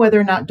seeing whether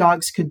or not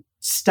dogs could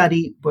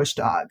study bush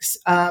dogs.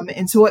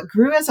 And so what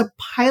grew as a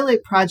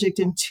pilot project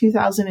in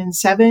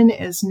 2007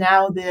 is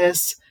now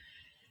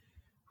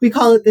we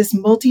call it this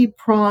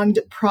multi-pronged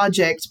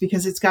project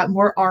because it's got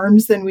more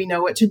arms than we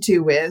know what to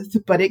do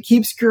with, but it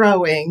keeps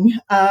growing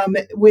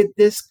with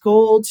this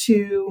goal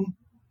to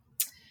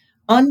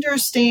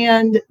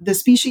understand the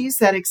species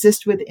that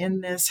exist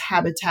within this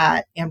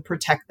habitat and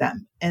protect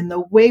them. And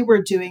the way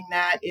we're doing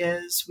that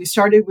is we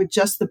started with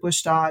just the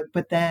bush dog,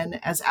 but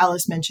then as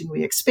Alice mentioned,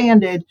 we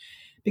expanded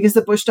because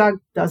the bush dog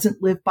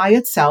doesn't live by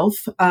itself.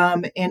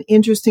 And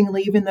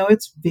interestingly, even though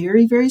it's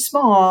very, very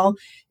small,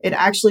 it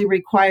actually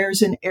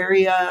requires an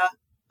area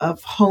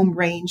of home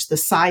range. The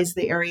size of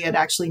the area it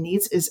actually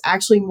needs is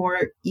actually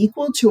more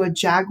equal to a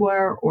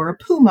jaguar or a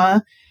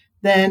puma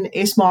than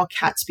a small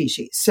cat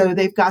species. So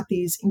they've got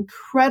these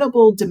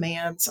incredible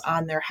demands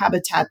on their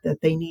habitat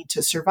that they need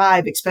to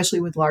survive,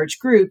 especially with large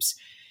groups.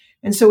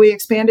 And so we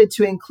expanded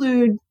to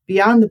include,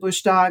 beyond the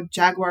bush dog,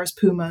 jaguars,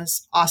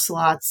 pumas,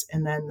 ocelots,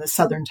 and then the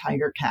southern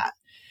tiger cat.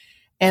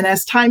 And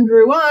as time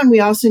grew on, we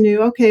also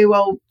knew,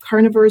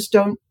 carnivores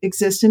don't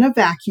exist in a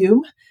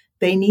vacuum.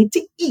 They need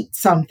to eat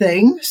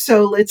something.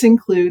 So let's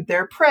include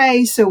their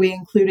prey. So we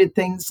included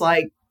things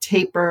like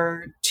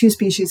tapir, two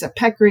species of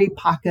peccary,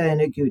 paca,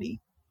 and agouti.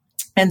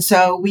 And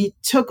so we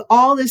took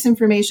all this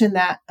information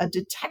that a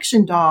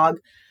detection dog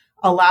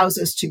allows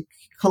us to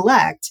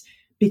collect,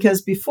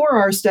 because before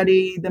our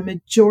study, the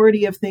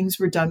majority of things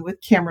were done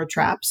with camera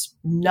traps.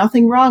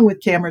 Nothing wrong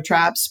with camera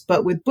traps,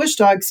 but with bush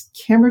dogs,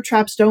 camera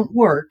traps don't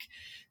work.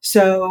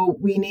 So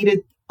we needed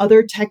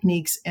other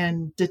techniques,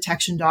 and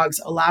detection dogs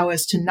allow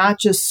us to not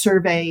just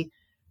survey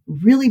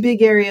really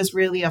big areas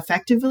really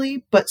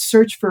effectively, but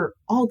search for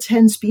all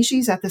 10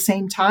 species at the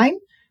same time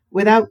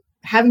without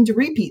having to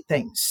repeat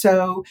things.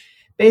 So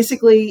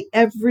basically,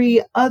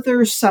 every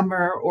other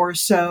summer or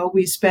so,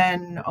 we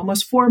spend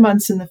almost 4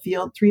 months in the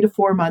field, 3 to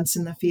 4 months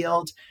in the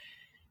field,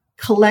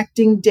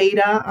 collecting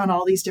data on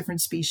all these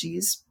different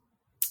species,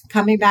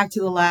 coming back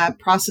to the lab,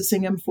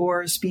 processing them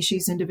for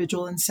species,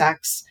 individual, and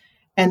sex,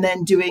 and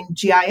then doing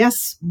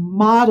GIS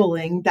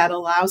modeling that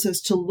allows us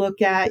to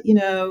look at,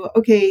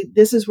 okay,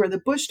 this is where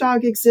the bush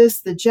dog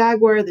exists, the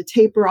jaguar, the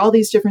tapir, all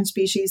these different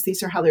species.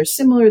 These are how they're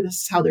similar.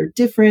 This is how they're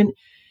different.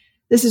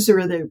 This is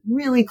where they're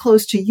really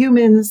close to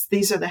humans.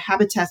 These are the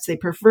habitats they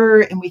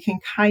prefer. And we can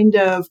kind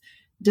of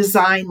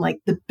design like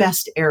the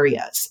best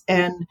areas.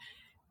 And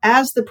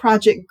as the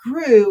project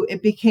grew,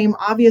 it became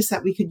obvious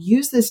that we could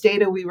use this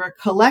data we were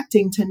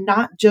collecting to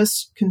not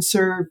just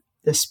conserve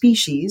the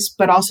species,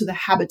 but also the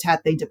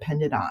habitat they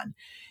depended on.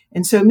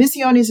 And so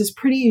Misiones is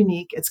pretty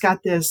unique. It's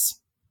got this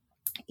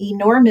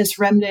enormous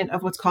remnant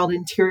of what's called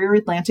interior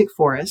Atlantic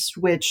forest,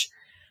 which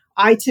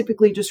I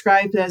typically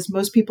describe as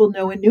most people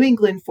know a New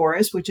England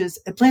forest, which is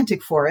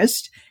Atlantic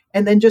forest,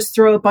 and then just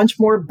throw a bunch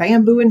more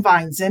bamboo and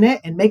vines in it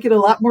and make it a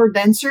lot more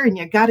denser, and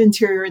you got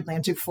interior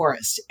Atlantic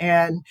forest.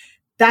 And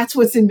that's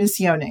what's in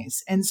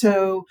Misiones. And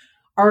so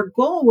our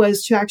goal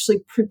was to actually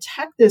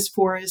protect this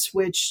forest,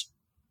 which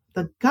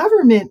the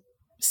government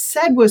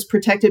said was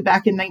protected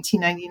back in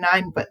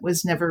 1999, but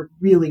was never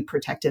really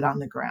protected on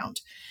the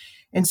ground.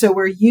 And so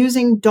we're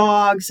using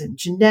dogs and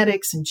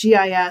genetics and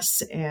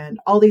GIS and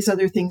all these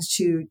other things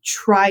to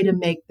try to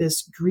make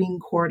this green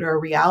corridor a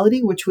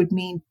reality, which would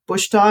mean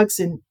bush dogs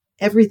and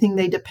everything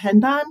they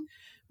depend on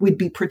would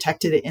be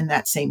protected in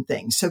that same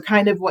thing. So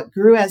kind of what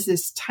grew as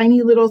this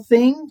tiny little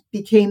thing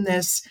became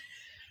this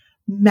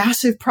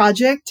massive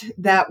project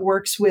that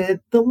works with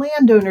the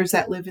landowners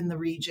that live in the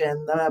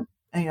region, the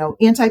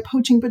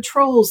anti-poaching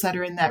patrols that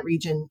are in that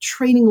region,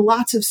 training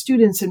lots of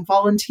students and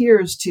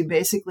volunteers to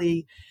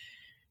basically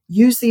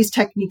use these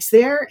techniques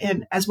there,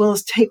 and as well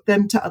as take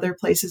them to other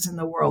places in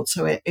the world.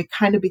 So it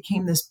kind of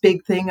became this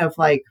big thing of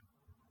like,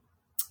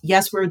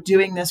 yes, we're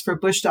doing this for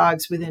bush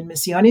dogs within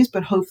Misiones,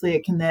 but hopefully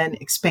it can then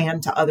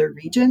expand to other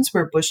regions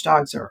where bush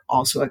dogs are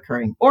also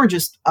occurring, or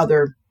just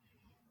other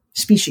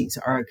species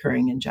are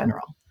occurring in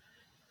general.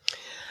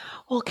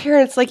 Well,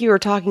 Karen, it's like you were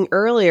talking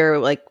earlier,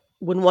 like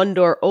when one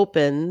door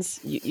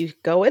opens, you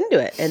go into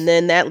it. And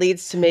then that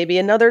leads to maybe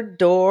another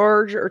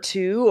door or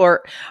two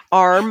or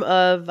arm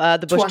of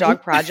the Bush 20.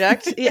 Dog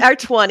Project, or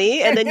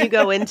 20, and then you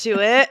go into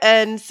it.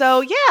 And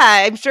so, yeah,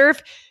 I'm sure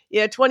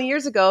if 20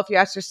 years ago, if you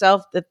asked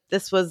yourself that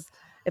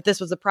if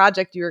this was a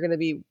project you were going to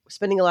be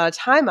spending a lot of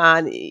time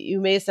on, you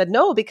may have said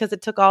no, because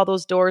it took all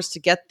those doors to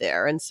get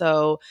there. And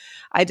so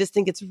I just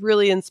think it's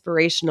really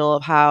inspirational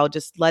of how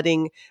just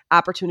letting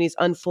opportunities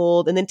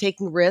unfold and then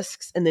taking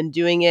risks and then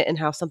doing it, and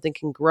how something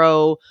can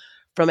grow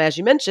from, as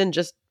you mentioned,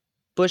 just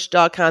bush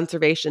dog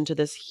conservation to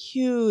this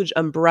huge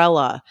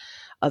umbrella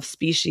of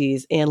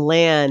species and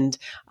land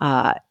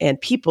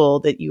and people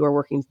that you are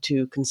working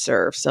to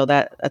conserve. So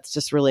that's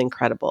just really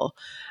incredible.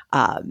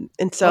 And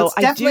so it's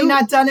definitely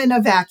not done in a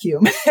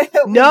vacuum.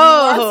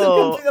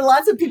 No,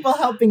 lots of people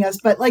helping us.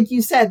 But like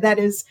you said, that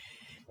is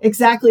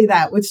exactly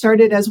that. What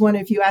started as one,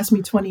 if you asked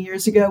me 20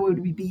 years ago, would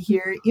we be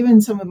here?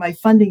 Even some of my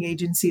funding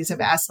agencies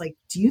have asked, like,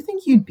 do you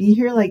think you'd be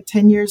here like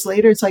 10 years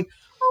later? It's like,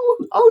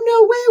 oh,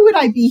 no way would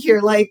I be here.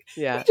 Like,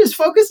 we just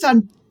focused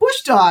on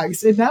bush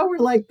dogs. And now we're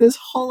like this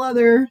whole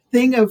other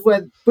thing of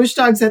what bush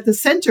dogs at the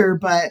center,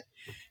 but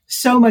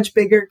so much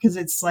bigger because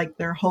it's like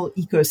their whole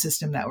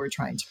ecosystem that we're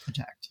trying to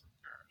protect.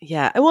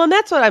 Yeah. Well, and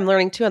that's what I'm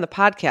learning too on the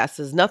podcast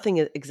is nothing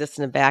exists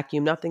in a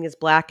vacuum. Nothing is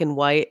black and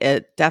white.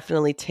 It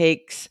definitely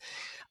takes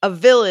a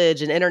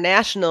village, an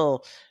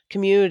international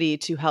community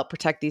to help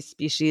protect these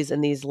species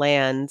and these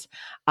lands.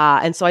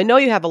 And so I know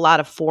you have a lot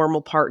of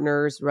formal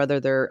partners, whether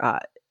they're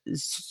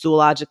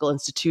zoological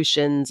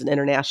institutions and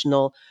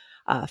international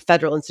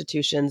federal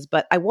institutions.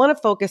 But I want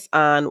to focus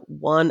on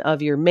one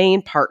of your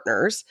main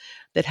partners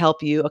that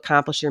help you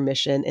accomplish your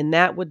mission, and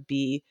that would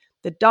be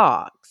the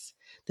dogs.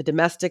 The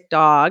domestic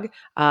dog.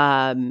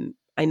 I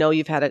know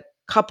you've had a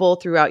couple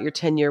throughout your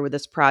tenure with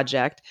this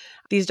project.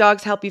 These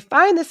dogs help you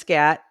find the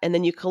scat, and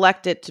then you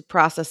collect it to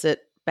process it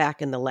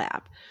back in the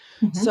lab.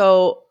 Mm-hmm.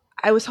 So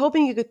I was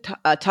hoping you could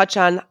touch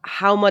on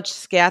how much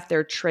scat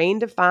they're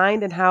trained to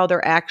find and how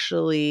they're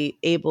actually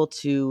able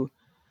to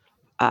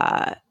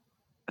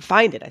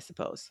find it, I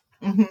suppose.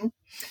 Mm-hmm.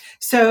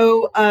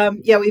 So,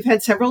 we've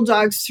had several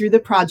dogs through the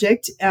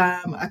project.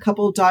 A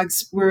couple of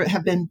dogs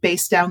have been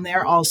based down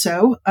there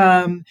also.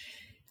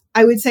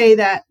 I would say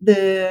that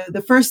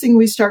the first thing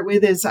we start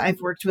with is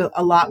I've worked with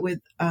a lot with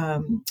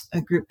a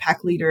group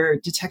pack leader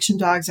detection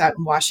dogs out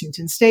in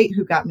Washington State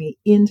who got me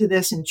into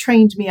this and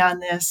trained me on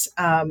this.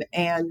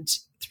 And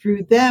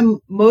through them,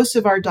 most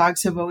of our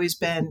dogs have always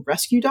been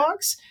rescue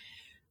dogs,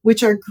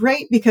 which are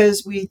great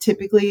because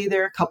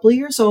they're a couple of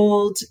years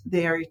old.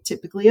 They're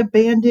typically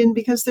abandoned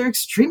because they're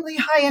extremely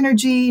high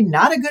energy,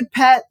 not a good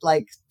pet,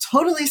 like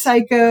totally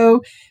psycho.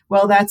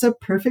 Well, that's a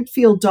perfect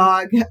field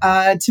dog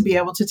to be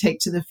able to take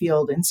to the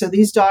field. And so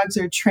these dogs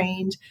are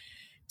trained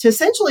to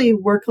essentially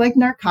work like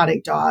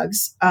narcotic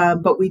dogs,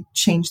 but we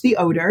change the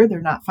odor.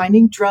 They're not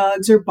finding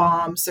drugs or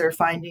bombs. They're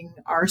finding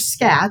our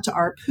scat,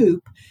 our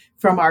poop,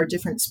 from our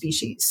different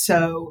species.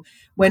 So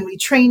when we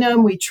train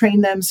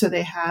them so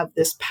they have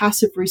this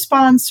passive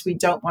response. We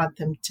don't want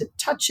them to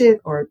touch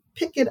it or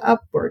pick it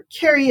up or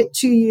carry it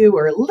to you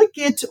or lick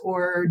it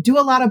or do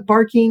a lot of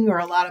barking or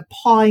a lot of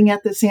pawing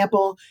at the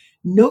sample.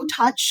 No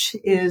touch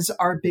is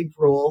our big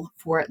rule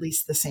for at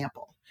least the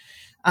sample.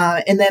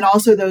 And then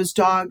also those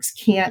dogs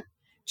can't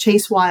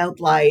chase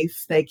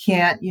wildlife. They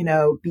can't,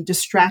 be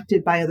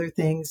distracted by other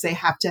things. They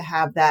have to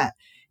have that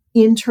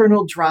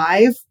internal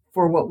drive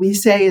for what we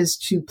say is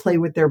to play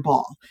with their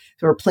ball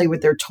or play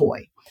with their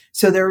toy.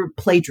 So they're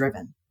play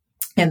driven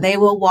and they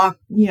will walk,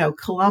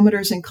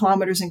 kilometers and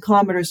kilometers and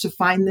kilometers to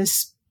find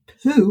this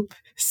poop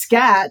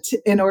scat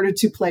in order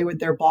to play with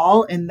their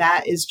ball. And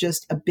that is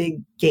just a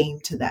big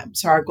game to them.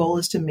 So our goal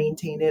is to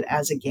maintain it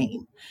as a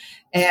game.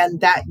 And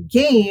that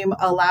game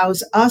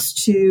allows us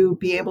to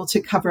be able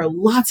to cover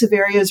lots of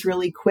areas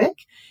really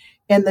quick.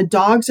 And the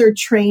dogs are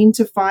trained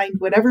to find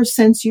whatever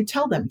sense you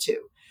tell them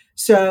to.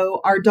 So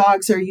our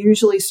dogs are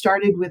usually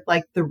started with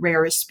like the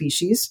rarest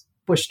species,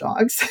 bush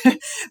dogs.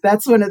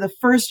 That's one of the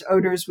first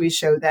odors we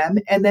show them.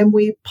 And then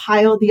we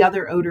pile the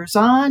other odors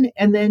on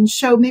and then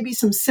show maybe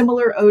some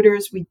similar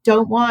odors we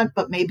don't want,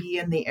 but maybe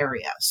in the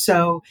area.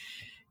 So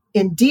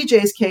in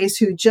DJ's case,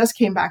 who just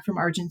came back from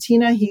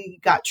Argentina, he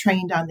got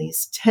trained on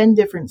these 10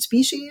 different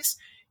species.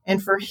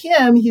 And for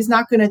him, he's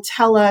not going to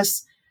tell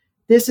us,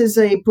 this is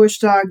a bush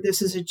dog,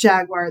 this is a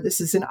jaguar, this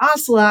is an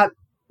ocelot.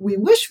 We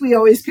wish we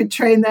always could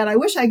train that. I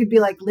wish I could be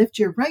like, lift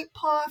your right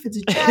paw if it's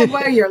a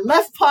jaguar, your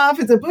left paw if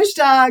it's a bush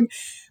dog.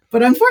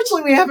 But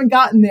unfortunately, we haven't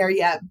gotten there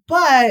yet.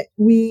 But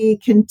we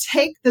can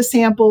take the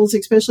samples,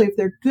 especially if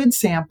they're good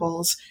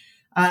samples,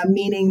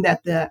 meaning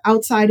that the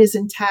outside is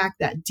intact,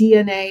 that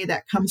DNA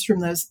that comes from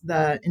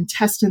the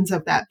intestines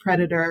of that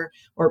predator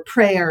or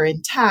prey are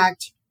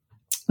intact.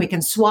 We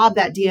can swab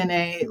that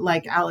DNA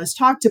like Alice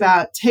talked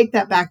about, take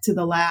that back to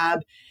the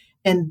lab.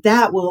 And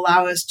that will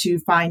allow us to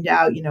find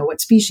out, what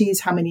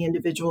species, how many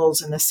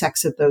individuals, and the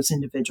sex of those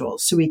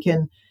individuals. So we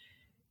can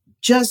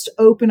just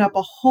open up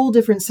a whole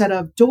different set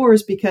of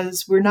doors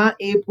because we're not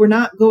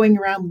going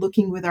around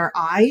looking with our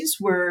eyes.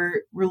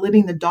 We're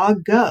letting the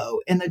dog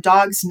go. And the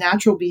dog's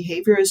natural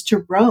behavior is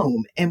to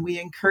roam. And we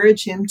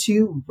encourage him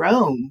to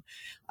roam.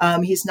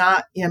 He's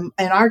not, in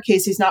our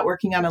case, he's not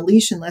working on a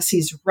leash unless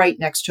he's right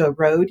next to a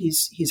road.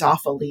 He's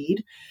off a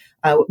lead.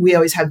 We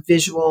always have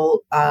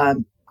visual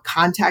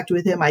contact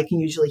with him. I can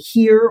usually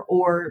hear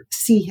or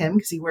see him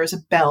because he wears a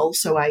bell,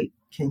 so I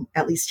can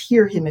at least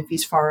hear him if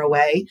he's far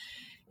away.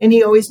 And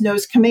he always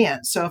knows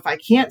commands. So if I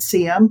can't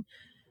see him,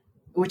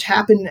 which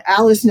happened,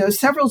 Alice knows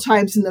several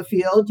times in the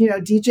field,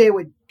 DJ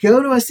would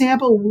go to a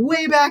sample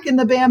way back in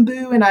the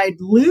bamboo and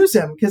I'd lose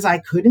him because I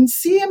couldn't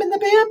see him in the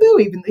bamboo.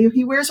 Even though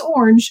he wears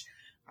orange,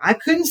 I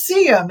couldn't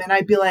see him. And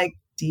I'd be like,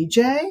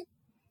 DJ?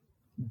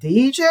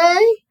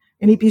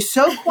 And he'd be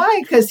so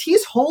quiet because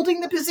he's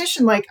holding the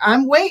position like,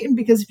 I'm waiting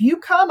because if you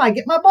come, I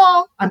get my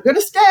ball. I'm going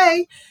to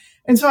stay.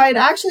 And so I'd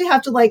actually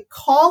have to like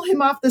call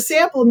him off the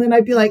sample. And then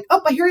I'd be like,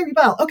 oh, I hear your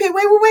bell. Okay,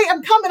 wait.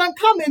 I'm coming.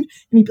 And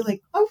he'd be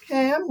like,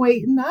 okay, I'm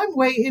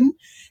waiting.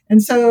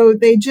 And so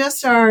they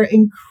just are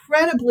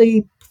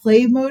incredibly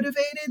play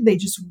motivated. They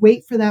just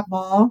wait for that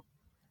ball.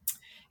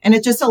 And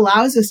it just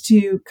allows us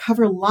to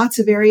cover lots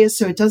of areas.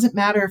 So it doesn't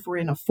matter if we're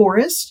in a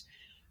forest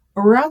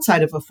or we're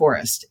outside of a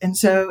forest. And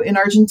so in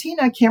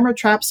Argentina, camera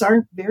traps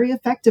aren't very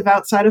effective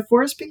outside of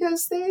forest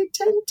because they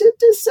tend to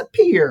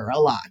disappear a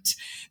lot.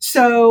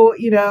 So,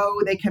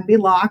 they can be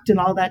locked and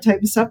all that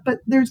type of stuff, but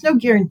there's no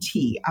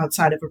guarantee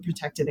outside of a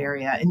protected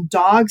area. And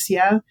dogs,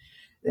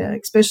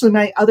 especially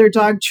my other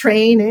dog,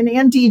 Train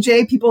and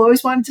DJ, people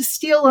always wanted to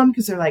steal them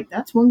because they're like,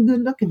 that's one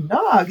good looking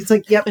dog. It's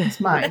like, yep, it's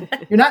mine.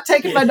 You're not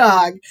taking my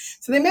dog.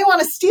 So they may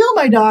want to steal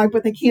my dog,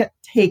 but they can't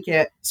take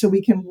it. So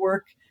we can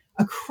work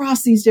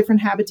across these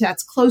different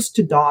habitats, close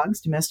to dogs,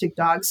 domestic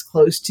dogs,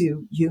 close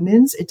to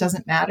humans. It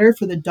doesn't matter.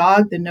 For the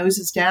dog, the nose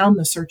is down,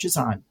 the search is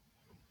on.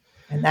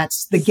 And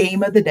that's the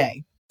game of the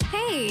day.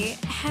 Hey,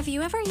 have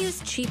you ever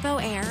used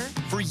Cheapo Air?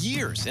 For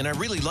years, and I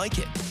really like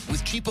it.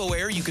 With Cheapo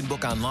Air, you can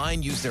book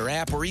online, use their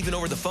app, or even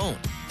over the phone.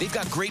 They've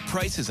got great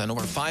prices on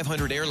over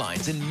 500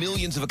 airlines and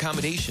millions of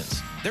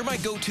accommodations. They're my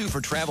go-to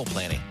for travel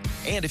planning.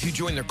 And if you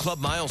join their Club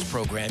Miles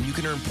program, you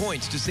can earn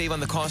points to save on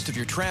the cost of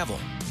your travel.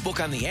 Book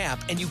on the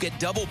app, and you get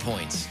double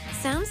points.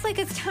 Sounds like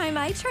it's time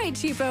I tried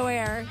Cheapo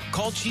Air.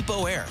 Call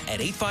Cheapo Air at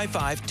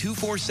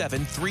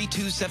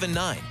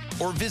 855-247-3279.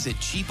 or visit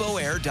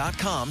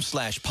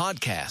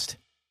cheapoair.com/podcast.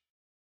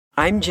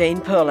 I'm Jane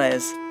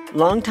Perlez,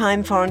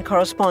 longtime foreign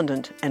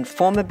correspondent and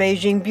former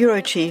Beijing bureau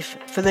chief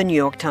for the New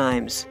York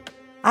Times.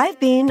 I've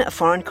been a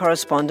foreign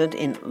correspondent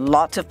in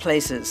lots of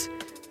places: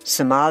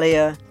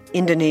 Somalia,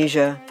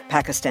 Indonesia,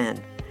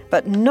 Pakistan,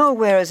 but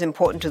nowhere as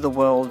important to the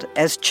world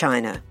as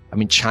China. I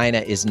mean, China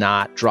is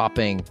not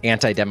dropping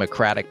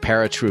anti-democratic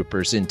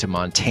paratroopers into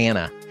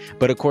Montana.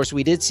 But of course,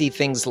 we did see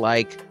things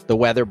like the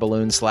weather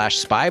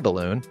balloon/spy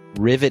balloon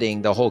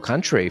riveting the whole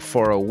country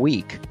for a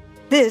week.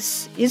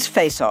 This is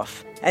Face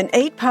Off, an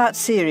 8-part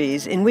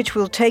series in which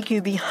we'll take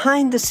you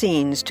behind the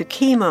scenes to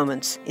key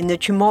moments in the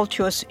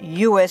tumultuous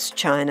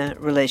US-China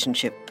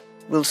relationship.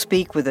 We'll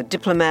speak with a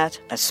diplomat,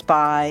 a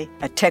spy,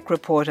 a tech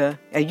reporter,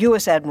 a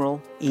US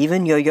admiral,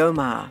 even Yo-Yo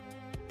Ma.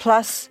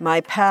 Plus,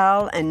 my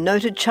pal and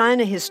noted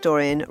China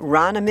historian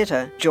Rana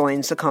Mitter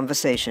joins the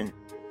conversation.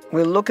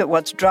 We'll look at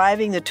what's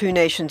driving the two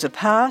nations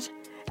apart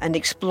and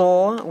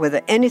explore whether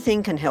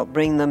anything can help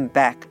bring them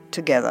back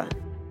together.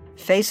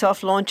 Face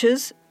Off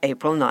launches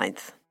April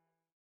 9th.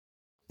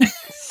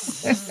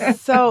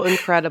 So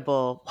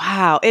incredible.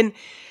 Wow. And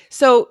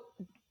so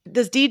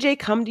does DJ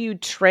come to you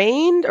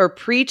trained or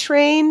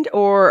pre-trained,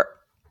 or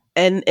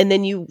and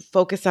then you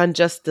focus on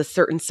just the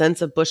certain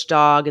sense of bush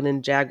dog and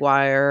then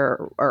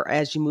jaguar or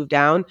as you move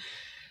down,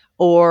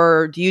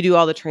 or do you do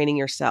all the training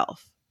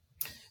yourself?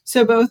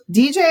 So both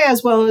DJ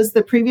as well as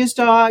the previous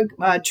dog,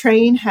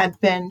 Train, had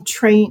been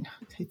trained.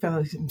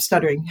 I'm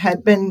stuttering.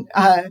 Had been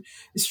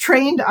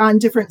trained on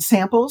different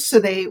samples. So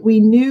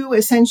we knew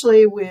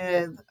essentially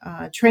with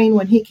Train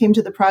when he came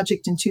to the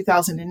project in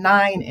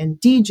 2009 and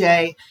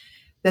DJ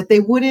that they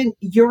wouldn't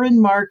urine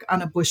mark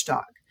on a bush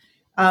dog.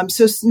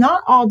 So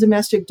not all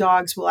domestic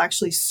dogs will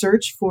actually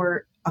search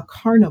for a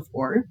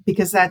carnivore,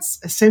 because that's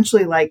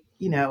essentially like,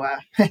 you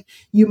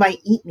might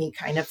eat me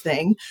kind of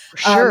thing.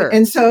 Sure.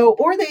 And so,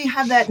 or they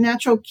have that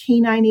natural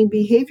canining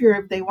behavior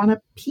if they want to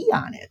pee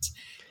on it.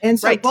 And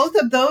so Right. both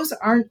of those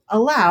aren't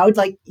allowed.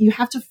 Like, you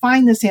have to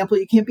find the sample.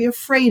 You can't be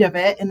afraid of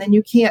it. And then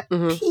you can't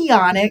pee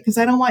on it because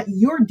I don't want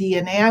your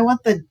DNA. I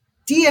want the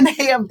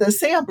DNA of the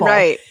sample.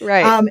 Right.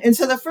 And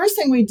so the first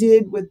thing we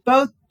did with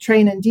both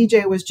Train and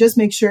DJ was just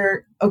make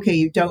sure, okay,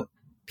 you don't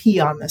pee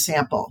on the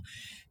sample.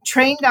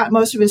 Train got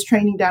most of his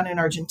training down in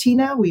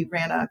Argentina. We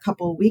ran a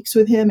couple of weeks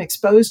with him,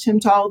 exposed him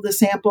to all of the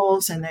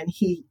samples, and then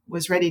he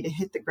was ready to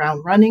hit the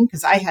ground running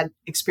because I had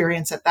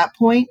experience at that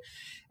point.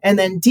 And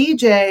then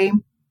DJ,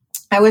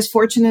 I was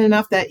fortunate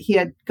enough that he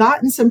had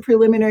gotten some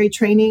preliminary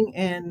training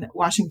in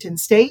Washington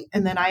State,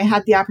 and then I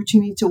had the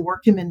opportunity to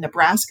work him in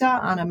Nebraska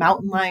on a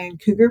mountain lion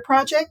cougar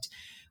project,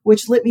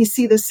 which let me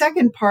see the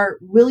second part.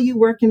 Will you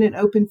work in an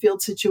open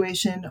field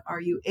situation? Are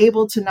you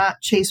able to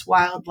not chase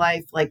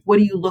wildlife? Like, what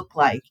do you look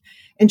like?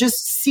 And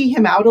just see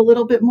him out a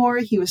little bit more.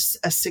 He was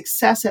a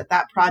success at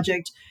that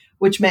project,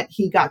 which meant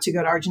he got to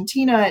go to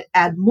Argentina,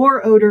 add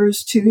more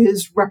odors to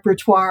his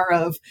repertoire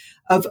of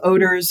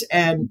odors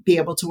and be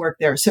able to work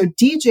there. So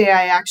DJ,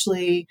 I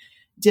actually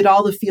did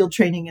all the field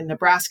training in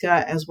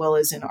Nebraska as well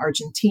as in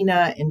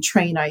Argentina. And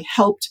Train, I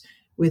helped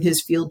with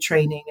his field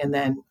training and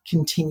then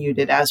continued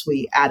it as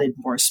we added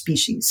more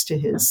species to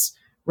his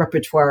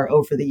repertoire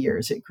over the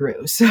years. It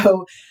grew.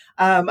 So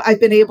I've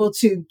been able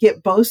to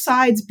get both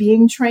sides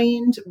being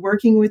trained,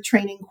 working with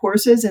training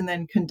courses, and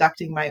then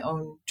conducting my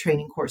own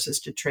training courses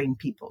to train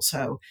people.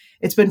 So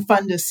it's been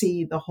fun to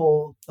see the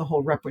whole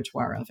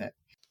repertoire of it.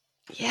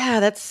 Yeah,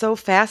 that's so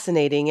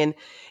fascinating. And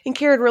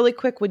Karen, really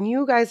quick, when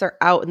you guys are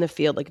out in the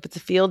field, like if it's a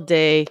field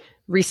day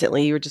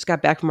recently, you just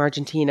got back from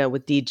Argentina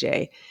with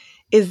DJ,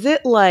 is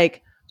it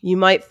like you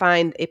might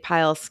find a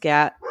pile of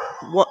scat?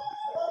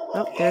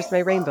 Oh, there's my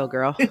rainbow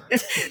girl. Good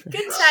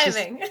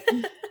timing.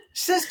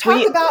 She says,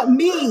 talk about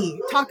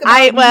me. Talk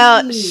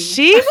about me.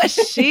 She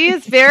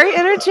is very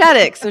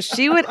energetic, so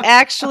she would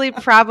actually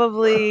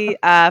probably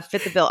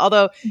fit the bill.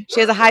 Although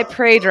she has a high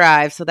prey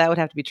drive, so that would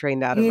have to be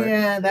trained out of her.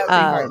 Yeah, that would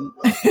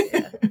be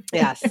hard.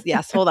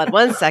 Yes. Hold on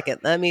 1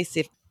 second. Let me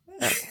see.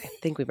 Okay, I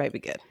think we might be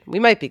good. We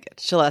might be good.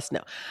 She'll let us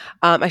know.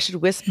 I should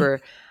whisper.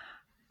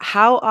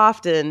 How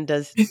often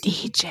does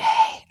DJ?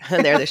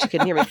 there, she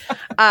couldn't hear me.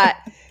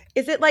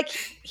 Is it like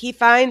he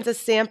finds a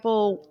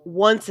sample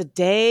once a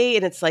day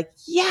and it's like,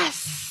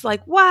 yes,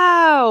 like,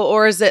 wow?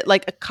 Or is it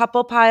like a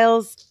couple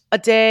piles a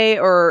day,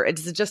 or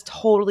does it just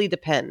totally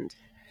depend?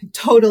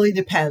 Totally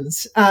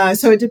depends.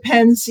 So it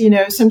depends,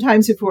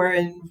 sometimes if we're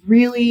in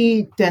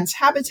really dense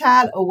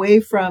habitat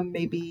away from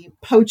maybe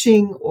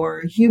poaching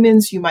or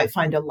humans, you might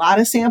find a lot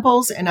of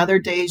samples, and other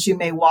days you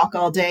may walk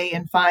all day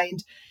and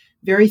find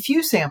very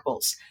few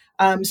samples.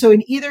 So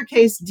in either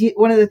case,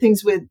 one of the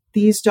things with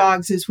these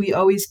dogs is we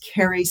always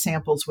carry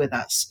samples with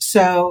us.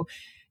 So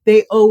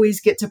they always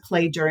get to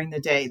play during the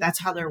day. That's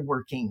how they're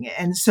working.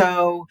 And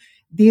so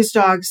these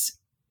dogs,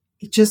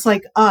 just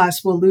like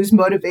us, will lose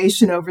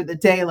motivation over the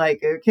day.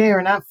 Like, okay,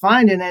 we're not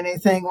finding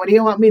anything. What do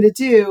you want me to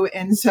do?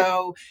 And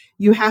so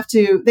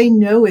they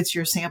know it's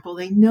your sample.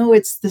 They know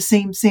it's the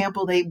same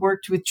sample they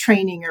worked with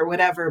training or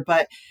whatever,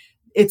 but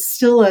it's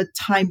still a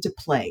time to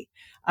play.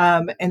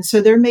 And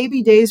so there may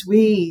be days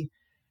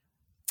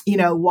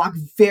walk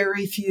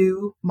very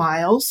few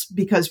miles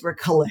because we're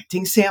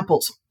collecting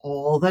samples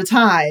all the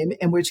time,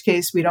 in which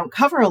case we don't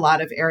cover a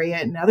lot of area.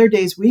 And other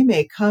days we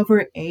may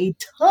cover a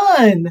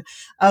ton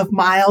of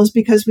miles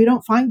because we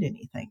don't find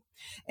anything.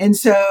 And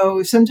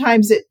so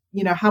sometimes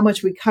how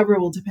much we cover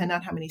will depend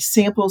on how many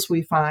samples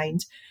we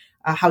find,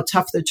 how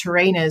tough the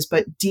terrain is.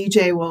 But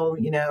DJ will,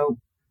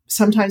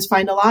 sometimes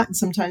find a lot and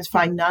sometimes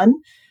find none.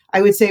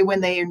 I would say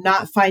when they are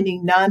not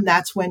finding none,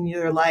 that's when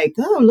you're like,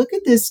 oh, look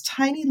at this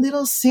tiny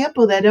little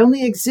sample that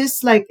only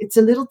exists. Like it's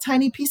a little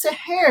tiny piece of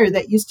hair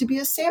that used to be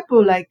a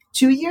sample like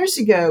 2 years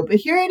ago, but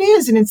here it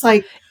is. And it's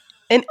like,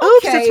 and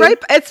oops, okay,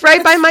 it's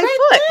right by my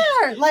foot.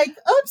 There. Like,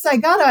 oops, I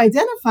got to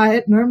identify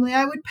it. Normally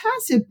I would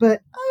pass it,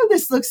 but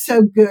this looks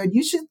so good.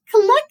 You should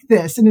collect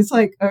this. And it's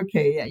like,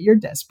 okay, yeah, you're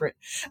desperate.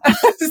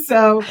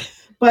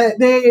 But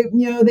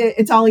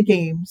it's all a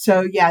game.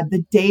 So yeah, the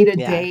day to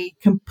day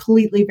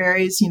completely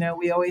varies.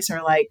 We always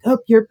are like, oh,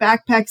 your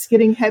backpack's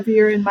getting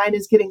heavier and mine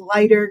is getting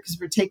lighter because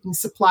we're taking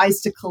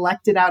supplies to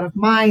collect it out of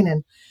mine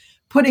and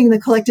putting the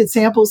collected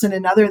samples in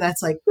another.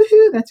 That's like,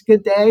 woohoo, that's a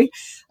good day.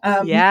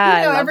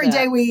 Every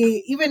day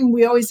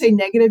we always say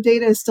negative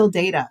data is still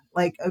data.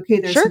 Like, okay,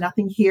 there's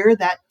nothing here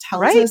that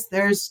tells us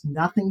there's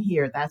nothing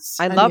here. That's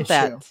I love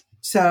that.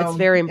 So it's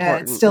very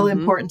important. It's still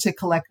important to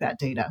collect that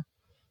data.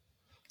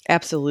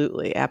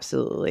 Absolutely.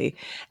 Absolutely.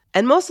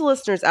 And most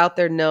listeners out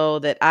there know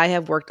that I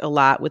have worked a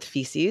lot with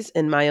feces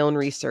in my own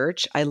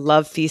research. I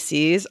love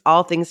feces,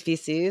 all things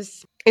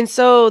feces. And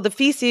so the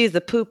feces,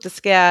 the poop, the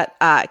scat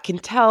can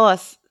tell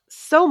us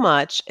so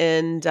much.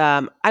 And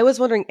I was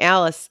wondering,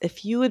 Alice,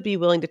 if you would be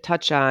willing to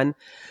touch on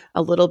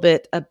a little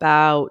bit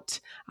about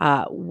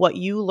what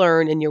you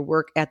learn in your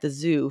work at the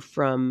zoo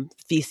from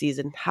feces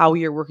and how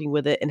you're working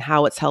with it and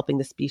how it's helping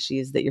the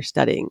species that you're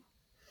studying.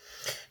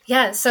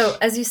 Yeah, so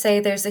as you say,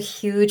 there's a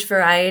huge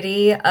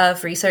variety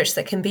of research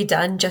that can be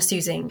done just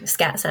using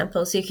scat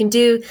samples. You can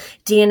do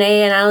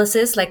DNA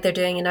analysis like they're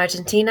doing in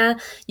Argentina.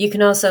 You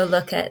can also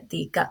look at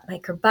the gut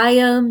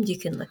microbiome. You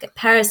can look at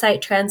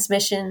parasite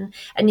transmission,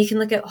 and you can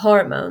look at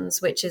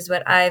hormones, which is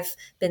what I've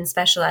been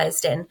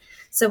specialized in.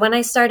 So when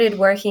I started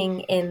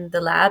working in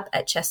the lab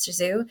at Chester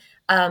Zoo,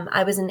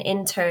 I was an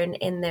intern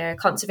in their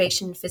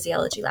conservation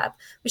physiology lab,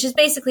 which is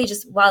basically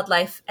just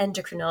wildlife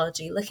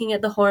endocrinology, looking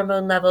at the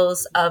hormone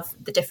levels of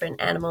the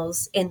different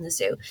animals in the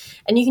zoo.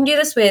 And you can do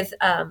this with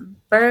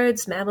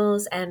birds,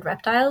 mammals, and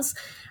reptiles.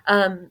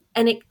 And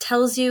it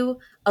tells you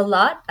a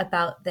lot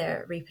about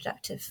their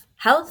reproductive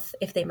health,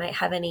 if they might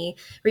have any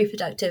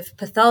reproductive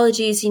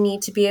pathologies you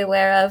need to be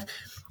aware of.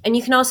 And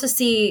you can also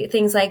see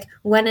things like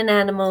when an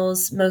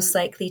animal's most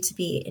likely to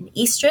be in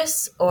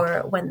estrus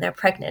or when they're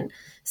pregnant.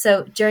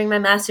 So during my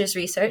master's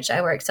research,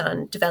 I worked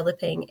on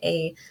developing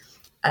a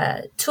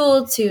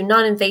tool to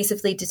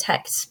non-invasively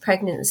detect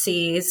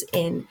pregnancies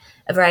in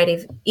a variety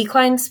of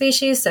equine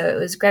species. So it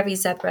was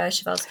Grevy's zebra,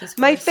 Przewalski's horse.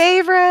 My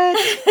favorite.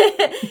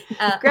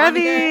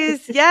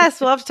 Grevy's. Yes,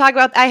 we'll have to talk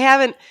about. I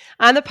haven't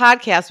on the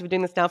podcast. We've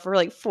been doing this now for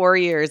like 4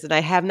 years, and I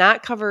have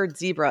not covered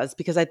zebras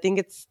because I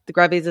think the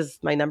Grevy's is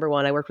my number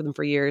one. I worked with them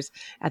for years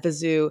at the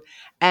zoo,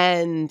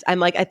 and I'm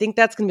like, I think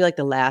that's gonna be like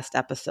the last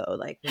episode.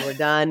 Like we're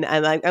done.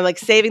 I'm like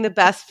saving the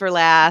best for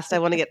last. I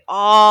want to get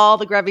all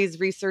the Grevy's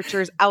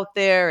researchers out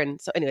there, and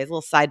so, anyways, a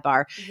little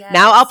sidebar. Yes.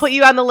 Now I'll put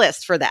you on the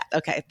list for that.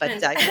 Okay, but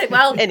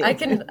well, anyway.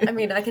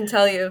 I can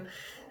tell you.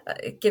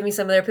 Give me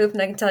some of their poop,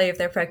 and I can tell you if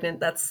they're pregnant.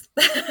 That's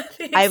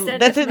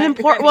that's an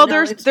important. Well,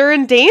 they're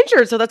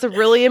endangered, so that's a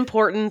really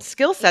important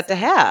skill set to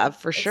have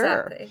for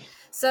sure. Exactly.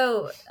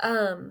 So,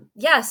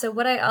 so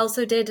what I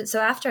also did. So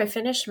after I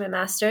finished my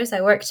master's,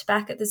 I worked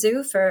back at the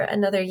zoo for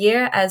another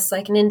year as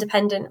like an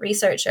independent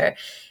researcher.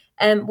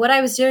 And what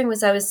I was doing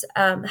was I was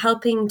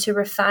helping to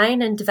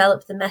refine and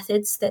develop the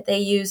methods that they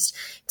used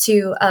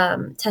to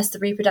test the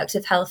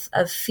reproductive health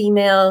of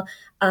female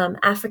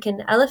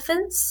African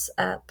elephants,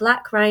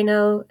 black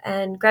rhino,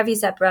 and Grevy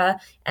zebra,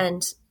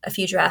 and a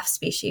few giraffe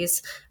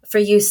species for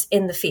use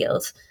in the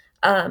field.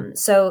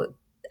 So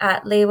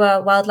at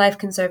Lewa Wildlife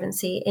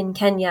Conservancy in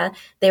Kenya,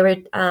 they were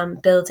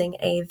building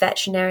a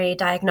veterinary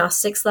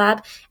diagnostics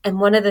lab.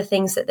 And one of the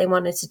things that they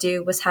wanted to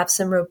do was have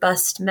some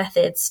robust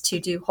methods to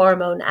do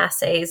hormone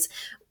assays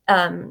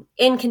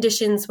in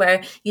conditions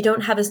where you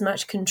don't have as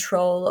much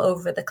control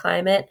over the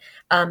climate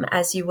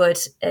as you would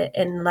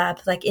in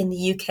lab, like in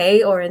the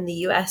UK or in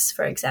the US,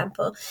 for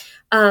example.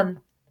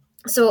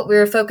 So what we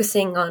were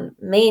focusing on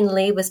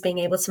mainly was being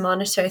able to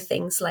monitor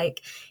things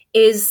like,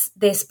 is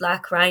this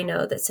black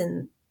rhino that's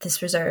in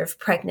this reserve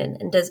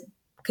pregnant, and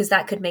because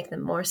that could make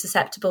them more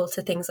susceptible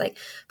to things like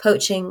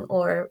poaching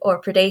or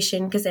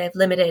predation because they have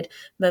limited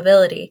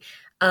mobility.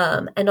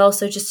 And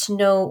also just to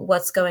know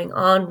what's going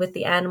on with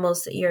the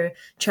animals that you're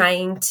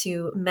trying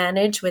to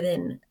manage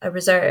within a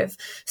reserve.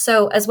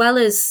 So as well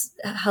as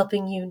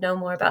helping you know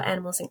more about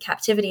animals in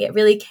captivity, it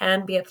really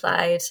can be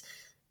applied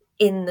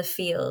in the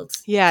field.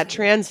 Yeah, it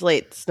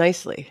translates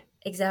nicely.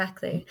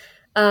 Exactly.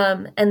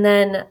 And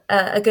then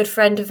a good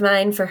friend of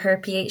mine for her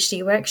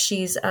PhD work,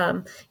 she's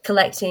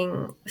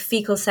collecting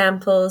fecal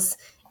samples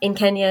in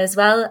Kenya as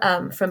well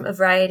from a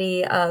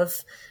variety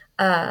of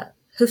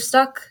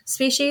hoofstock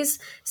species.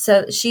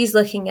 So she's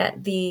looking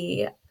at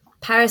the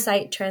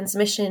parasite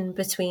transmission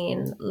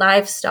between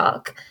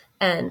livestock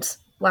and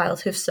wild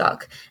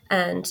hoofstock.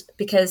 And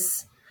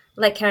because,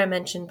 like Kara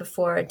mentioned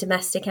before,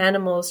 domestic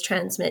animals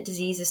transmit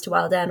diseases to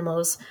wild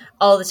animals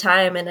all the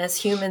time. And as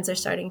humans are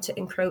starting to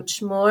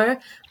encroach more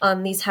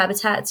on these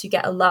habitats, you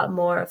get a lot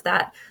more of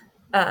that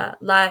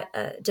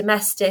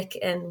domestic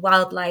and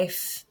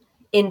wildlife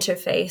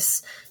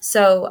interface.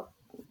 So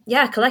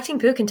yeah, collecting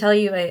poo can tell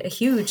you a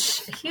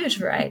huge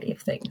variety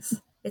of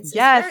things. It's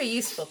very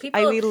useful.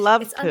 We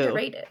love it's poo.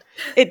 Underrated.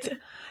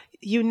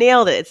 You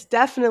nailed it. It's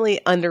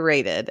definitely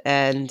underrated.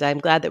 And I'm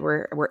glad that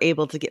we're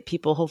able to get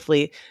people,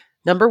 hopefully,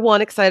 number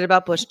one, excited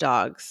about bush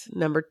dogs.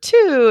 Number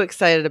two,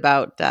 excited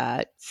about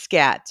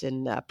scat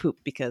and poop,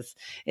 because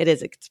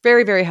it's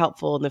very, very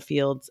helpful in the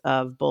fields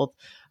of both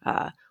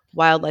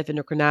wildlife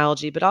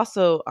endocrinology, but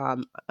also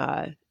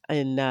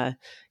in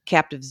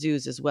captive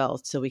zoos as well.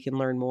 So we can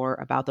learn more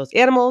about those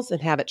animals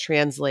and have it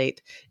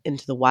translate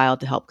into the wild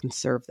to help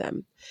conserve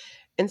them.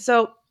 And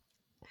so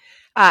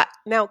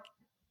now,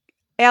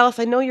 Alice,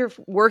 I know you're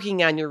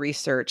working on your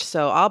research,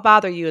 so I'll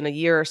bother you in a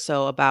year or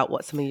so about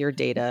what some of your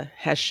data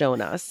has shown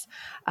us.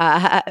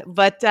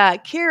 But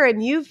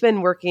Karen, you've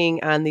been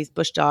working on these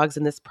bush dogs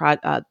and this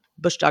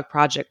bush dog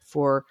project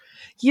for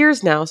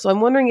years now. So I'm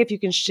wondering if you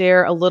can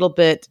share a little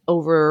bit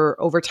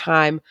over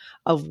time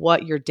of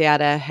what your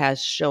data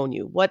has shown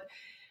you.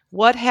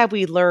 What have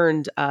we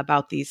learned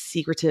about these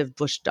secretive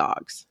bush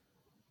dogs?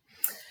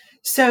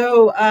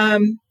 So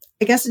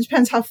I guess it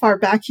depends how far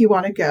back you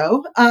want to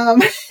go.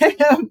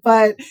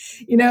 But,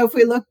 if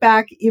we look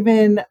back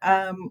even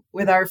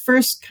with our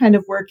first kind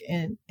of work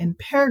in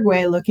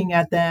Paraguay, looking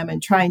at them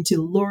and trying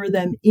to lure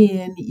them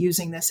in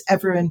using this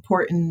ever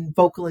important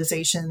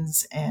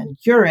vocalizations and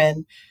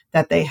urine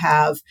that they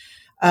have,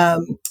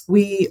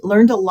 we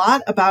learned a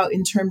lot about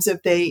in terms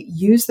of they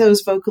use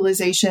those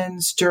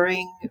vocalizations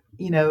during,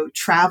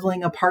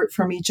 traveling apart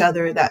from each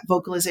other, that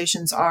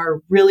vocalizations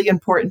are really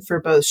important for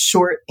both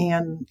short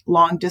and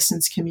long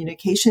distance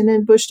communication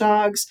in bush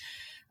dogs.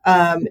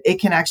 It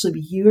can actually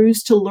be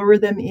used to lure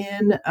them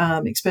in,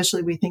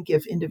 especially we think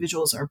if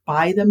individuals are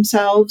by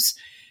themselves.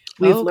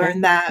 We've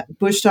learned that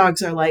bush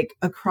dogs are like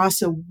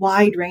across a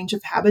wide range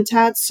of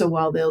habitats. So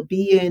while they'll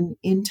be in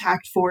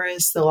intact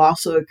forests, they'll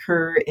also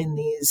occur in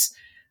these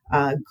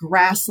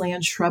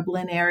grassland,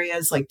 shrubland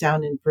areas like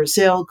down in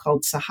Brazil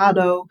called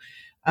Cerrado.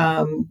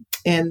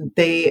 And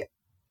they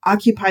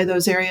occupy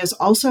those areas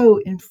also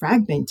in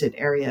fragmented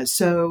areas.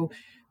 So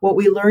what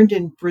we learned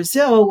in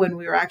Brazil when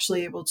we were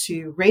actually able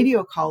to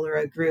radio collar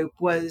a group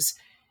was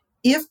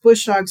if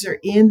bush dogs are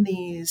in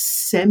these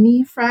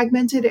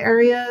semi-fragmented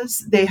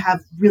areas, they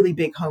have really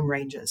big home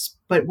ranges.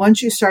 But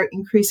once you start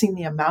increasing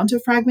the amount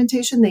of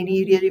fragmentation, they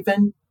need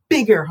even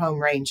bigger home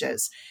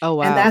ranges. Oh,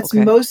 wow. And that's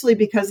mostly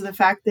because of the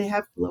fact they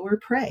have lower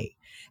prey.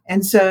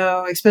 And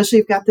so, especially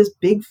if you've got this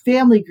big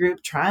family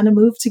group trying to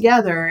move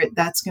together,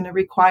 that's going to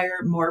require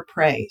more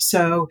prey.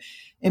 So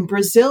in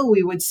Brazil,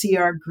 we would see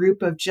our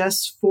group of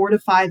just 4 to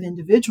 5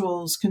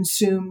 individuals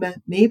consume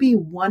maybe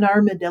one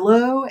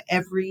armadillo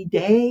every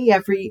day,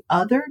 every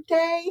other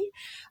day.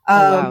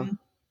 Wow.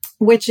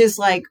 Which is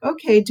like,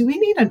 okay, do we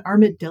need an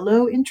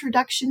armadillo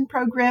introduction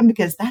program?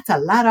 Because that's a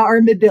lot of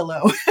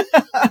armadillo.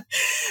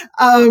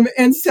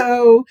 And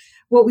so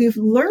what we've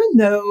learned,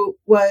 though,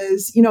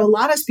 was, a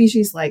lot of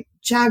species like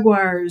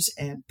jaguars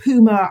and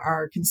puma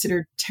are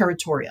considered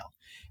territorial.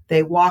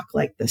 They walk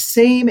like the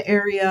same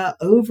area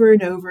over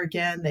and over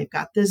again. They've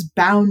got this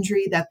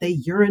boundary that they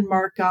urine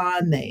mark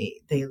on. They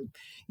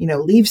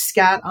leave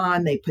scat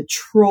on. They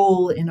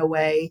patrol in a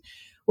way.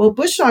 Well,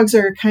 bush dogs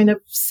are kind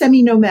of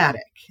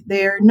semi-nomadic.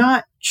 They're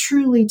not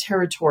truly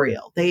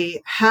territorial.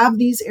 They have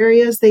these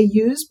areas they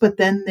use, but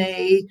then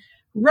they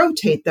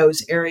rotate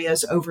those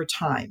areas over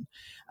time.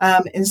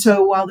 And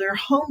so while their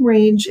home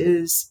range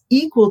is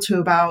equal to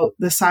about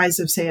the size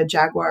of, say, a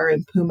jaguar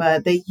and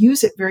puma, they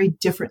use it very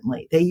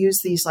differently. They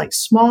use these like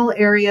small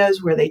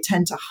areas where they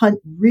tend to hunt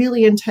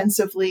really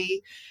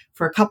intensively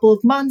for a couple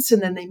of months,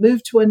 and then they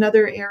move to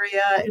another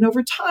area. And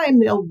over time,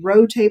 they'll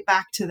rotate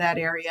back to that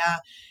area.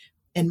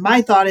 And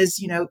my thought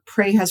is,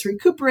 prey has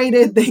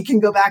recuperated. They can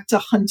go back to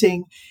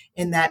hunting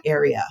in that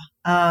area.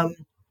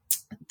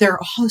 They're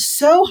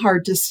so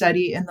hard to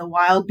study in the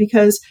wild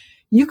because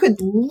you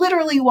could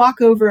literally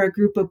walk over a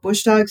group of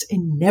bush dogs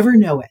and never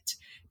know it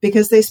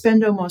because they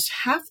spend almost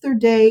half their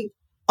day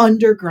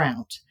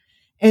underground.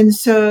 And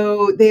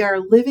so they are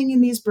living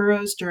in these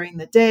burrows during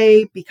the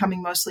day,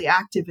 becoming mostly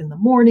active in the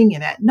morning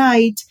and at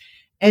night.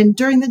 And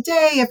during the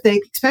day, if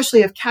they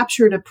especially have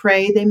captured a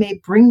prey, they may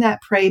bring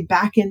that prey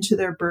back into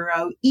their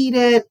burrow, eat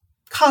it,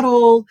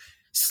 cuddle,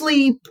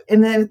 sleep,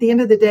 and then at the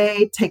end of the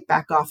day, take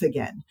back off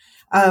again.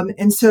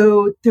 And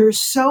so they're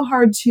so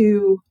hard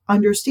to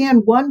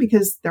understand, one,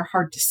 because they're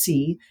hard to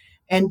see,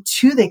 and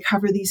two, they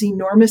cover these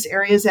enormous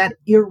areas at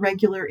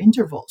irregular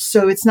intervals.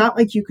 So it's not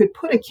like you could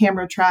put a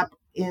camera trap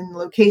in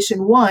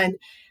location one,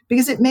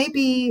 because it may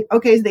be,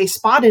 okay, they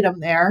spotted them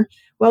there.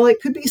 Well,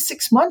 it could be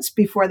 6 months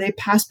before they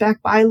pass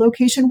back by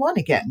location 1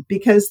 again,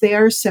 because they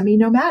are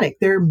semi-nomadic.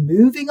 They're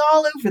moving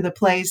all over the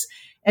place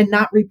and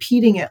not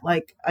repeating it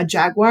like a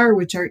jaguar,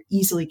 which are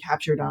easily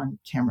captured on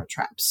camera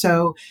traps.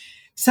 So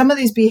some of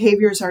these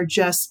behaviors are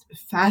just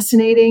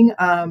fascinating.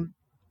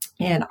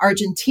 In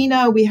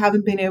Argentina, we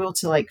haven't been able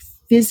to like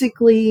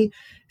physically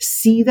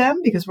see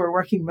them because we're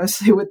working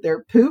mostly with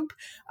their poop.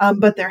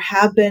 But there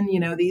have been,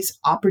 these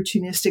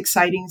opportunistic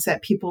sightings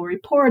that people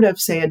report of,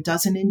 say, a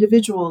dozen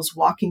individuals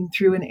walking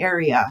through an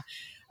area.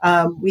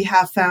 We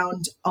have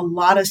found a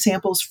lot of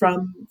samples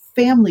from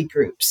family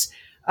groups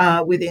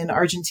within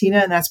Argentina,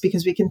 and that's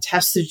because we can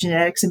test the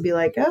genetics and be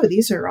like, oh,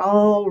 these are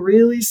all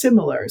really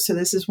similar. So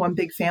this is one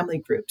big family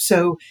group.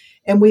 So,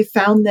 and we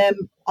found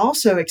them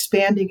also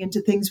expanding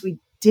into things we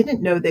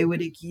didn't know they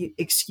would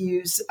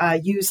use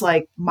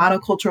like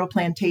monocultural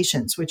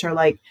plantations, which are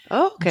like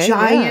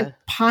giant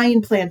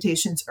pine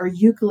plantations or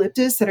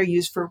eucalyptus that are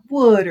used for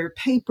wood or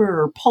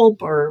paper or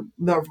pulp or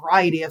a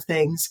variety of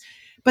things.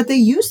 But they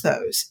use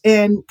those,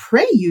 and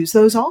prey use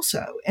those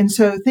also. And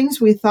so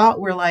things we thought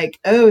were like,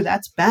 oh,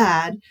 that's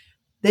bad,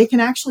 they can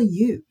actually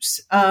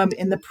use.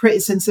 And the prey,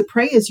 since the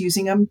prey is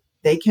using them,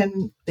 they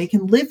can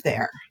live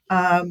there.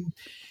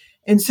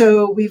 And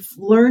so we've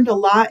learned a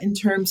lot in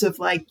terms of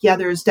like, yeah,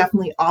 there's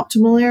definitely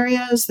optimal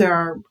areas. There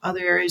are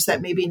other areas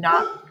that maybe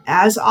not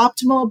as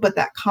optimal, but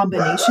that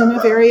combination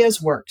of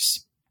areas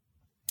works.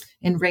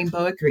 And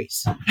Rainbow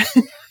agrees.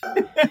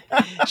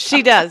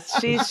 She does.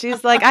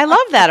 She's like, I love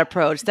that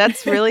approach.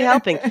 That's really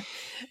helping.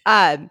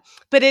 But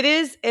it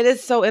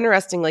is so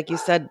interesting, like you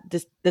said,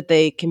 that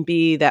they can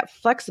be that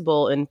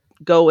flexible and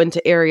go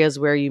into areas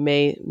where you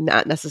may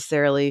not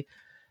necessarily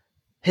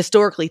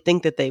historically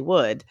think that they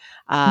would.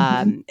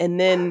 And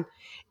then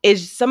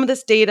is some of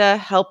this data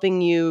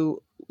helping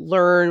you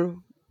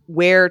learn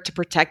where to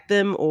protect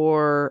them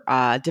or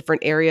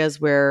different areas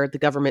where the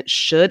government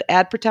should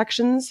add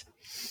protections?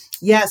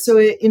 Yeah, so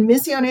in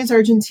Misiones,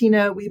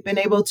 Argentina, we've been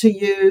able to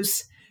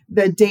use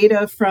the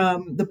data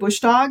from the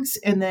bush dogs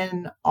and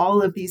then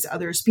all of these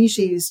other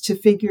species to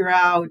figure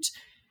out,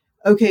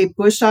 okay,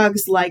 bush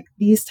dogs like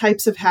these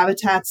types of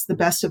habitats the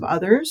best of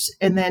others,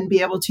 and then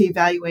be able to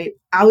evaluate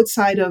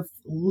outside of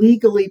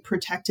legally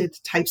protected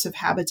types of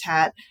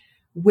habitat,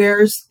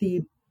 where's the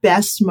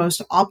best,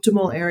 most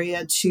optimal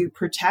area to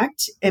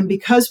protect. And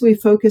because we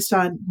focused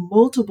on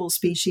multiple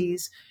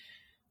species,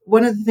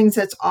 one of the things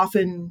that's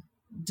often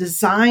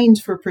designed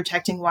for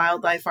protecting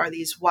wildlife are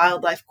these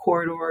wildlife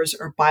corridors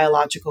or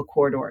biological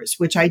corridors,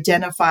 which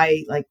identify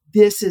like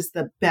this is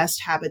the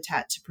best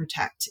habitat to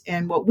protect.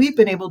 And what we've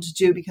been able to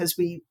do, because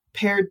we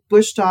paired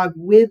bush dog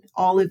with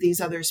all of these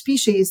other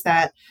species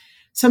that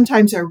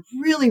sometimes are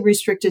really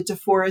restricted to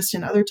forest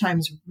and other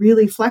times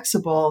really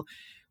flexible,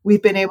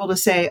 we've been able to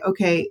say,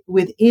 okay,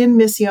 within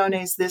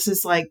Misiones, this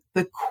is like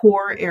the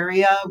core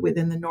area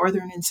within the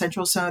northern and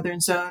central southern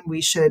zone. We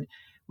should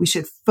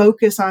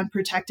focus on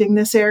protecting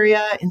this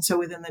area. And so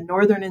within the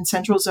northern and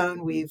central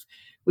zone,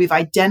 we've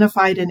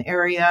identified an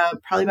area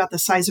probably about the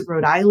size of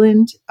Rhode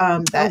Island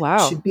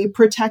that should be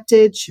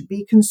protected, should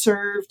be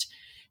conserved.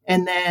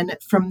 And then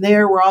from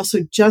there, we're also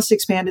just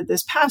expanded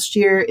this past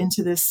year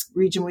into this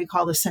region we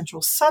call the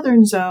central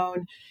southern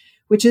zone,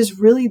 which is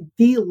really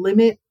the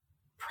limit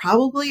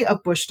probably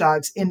of bush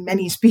dogs in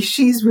many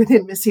species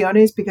within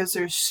Misiones, because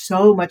there's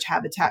so much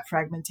habitat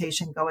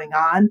fragmentation going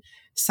on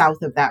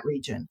south of that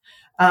region.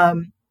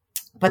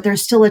 But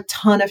there's still a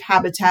ton of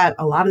habitat,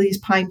 a lot of these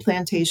pine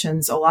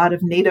plantations, a lot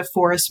of native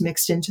forests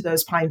mixed into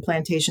those pine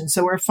plantations.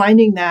 So we're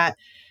finding that,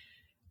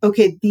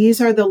 okay, these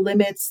are the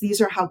limits.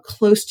 These are how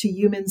close to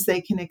humans they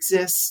can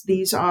exist.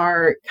 These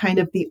are kind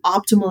of the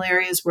optimal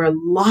areas where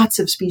lots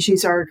of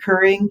species are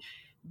occurring.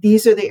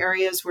 These are the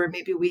areas where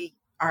maybe we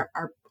are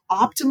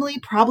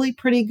optimally probably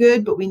pretty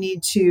good, but we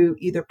need to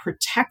either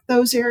protect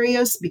those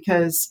areas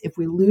because if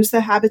we lose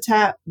the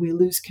habitat, we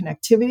lose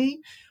connectivity,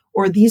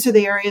 or these are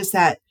the areas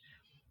that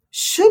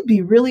should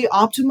be really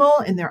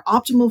optimal, and they're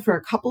optimal for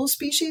a couple of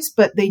species,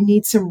 but they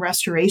need some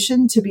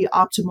restoration to be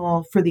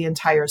optimal for the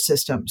entire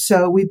system.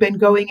 So we've been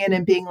going in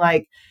and being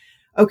like,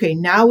 okay,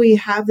 now we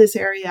have this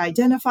area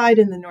identified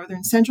in the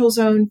northern central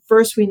zone.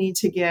 First, we need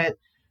to get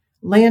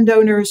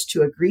landowners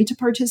to agree to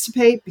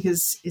participate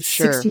because it's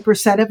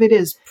 60% of it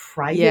is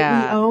privately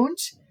owned.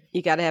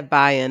 You got to have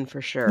buy-in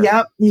for sure.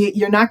 Yep.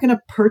 You're not going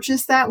to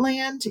purchase that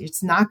land.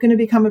 It's not going to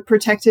become a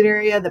protected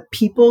area. The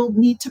people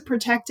need to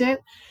protect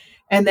it.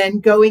 And then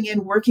going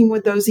in, working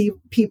with those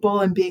people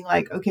and being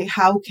like, okay,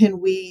 how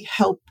can we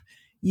help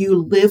you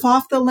live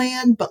off the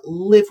land, but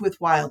live with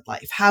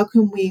wildlife? How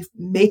can we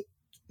make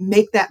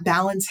that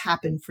balance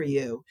happen for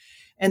you?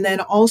 And then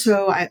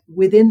also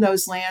within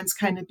those lands,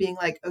 kind of being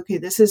like, okay,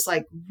 this is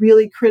like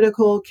really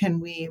critical. Can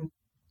we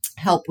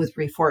help with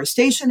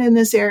reforestation in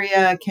this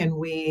area? Can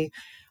we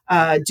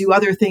do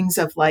other things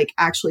of like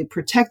actually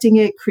protecting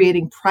it,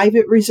 creating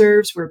private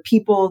reserves where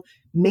people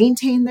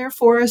maintain their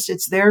forest?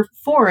 It's their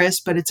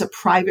forest, but it's a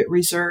private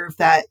reserve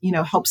that,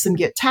 helps them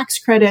get tax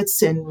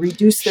credits and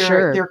reduce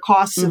their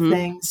costs of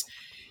things.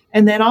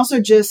 And then also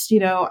just,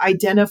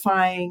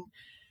 identifying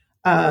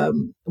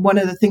one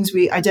of the things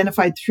we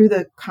identified through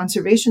the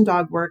conservation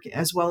dog work,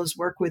 as well as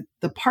work with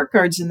the park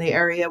guards in the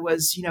area,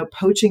 was,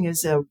 poaching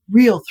is a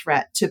real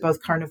threat to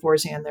both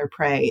carnivores and their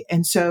prey.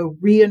 And so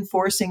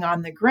reinforcing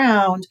on the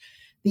ground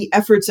the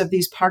efforts of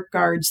these park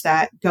guards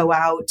that go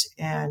out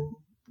and,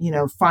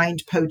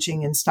 find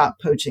poaching and stop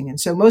poaching. And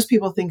so most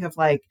people think of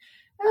like,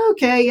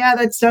 okay, yeah,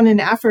 that's done in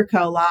Africa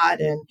a lot.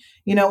 And,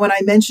 when I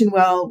mentioned,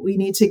 well, we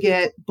need to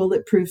get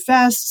bulletproof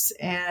vests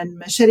and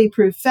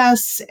machete-proof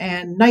vests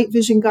and night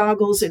vision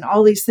goggles and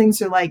all these things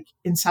are like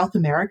in South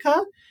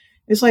America.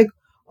 It's like,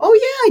 oh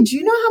yeah, do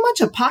you know how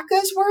much a paca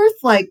is worth?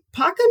 Like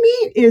paca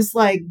meat is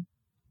like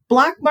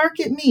black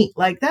market meat.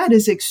 Like that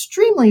is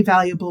extremely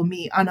valuable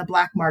meat on a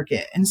black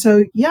market. And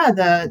so, yeah,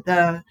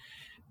 the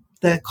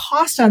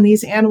cost on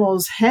these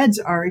animals' heads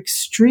are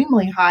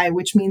extremely high,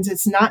 which means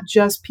it's not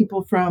just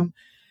people from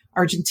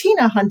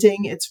Argentina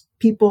hunting, it's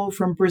people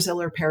from Brazil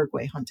or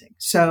Paraguay hunting.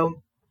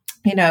 So,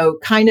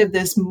 kind of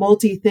this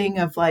multi thing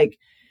of like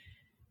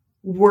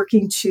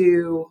working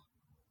to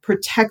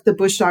protect the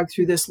bush dog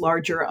through this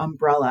larger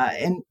umbrella.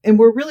 And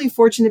we're really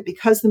fortunate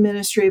because the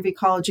Ministry of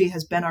Ecology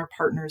has been our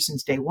partner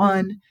since day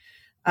one.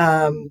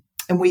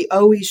 And we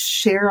always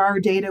share our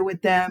data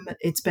with them.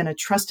 It's been a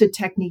trusted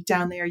technique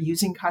down there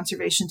using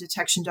conservation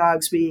detection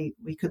dogs. We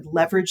could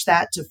leverage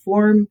that to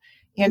form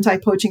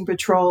anti-poaching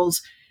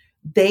patrols.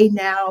 They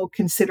now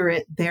consider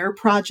it their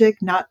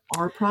project, not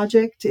our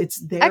project.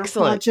 It's their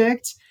Excellent.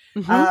 project.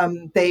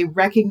 Mm-hmm. They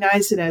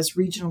recognize it as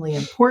regionally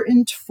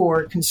important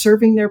for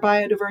conserving their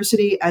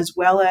biodiversity, as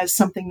well as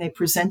something they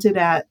presented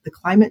at the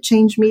climate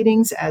change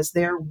meetings as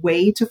their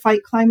way to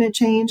fight climate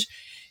change.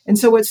 And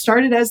so what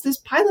started as this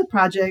pilot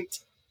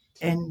project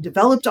and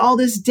developed all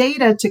this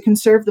data to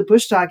conserve the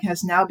bush dog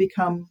has now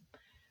become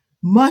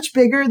much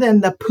bigger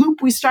than the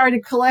poop we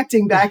started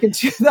collecting back in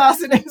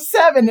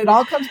 2007. It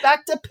all comes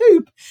back to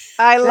poop.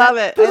 I love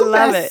it. I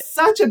love it.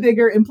 Such a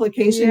bigger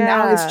implication. Yeah.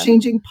 Now it's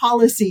changing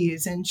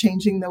policies and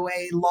changing the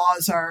way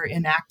laws are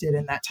enacted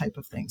and that type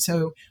of thing.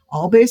 So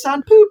all based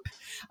on poop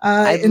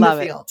in the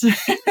field.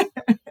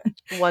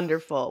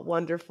 Wonderful.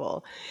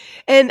 Wonderful.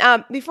 And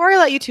before I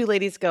let you two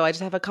ladies go, I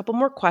just have a couple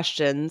more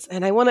questions.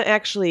 And I want to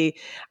actually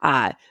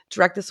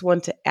direct this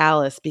one to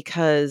Alice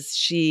because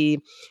she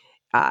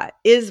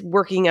is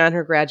working on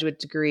her graduate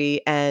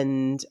degree,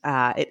 and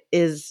it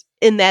is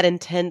in that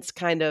intense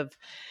kind of,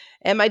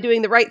 am I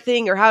doing the right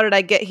thing or how did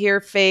I get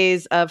here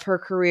phase of her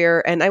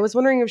career. And I was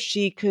wondering if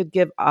she could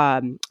give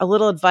a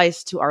little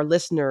advice to our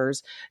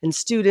listeners and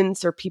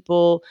students or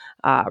people,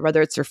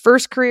 whether it's their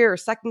first career or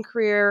second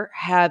career,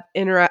 have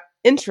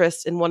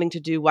interest in wanting to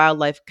do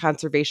wildlife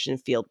conservation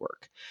field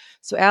work.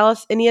 So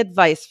Alice, any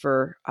advice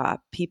for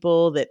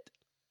people that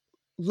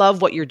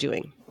love what you're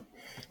doing?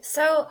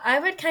 So I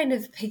would kind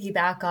of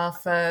piggyback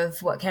off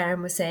of what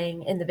Karen was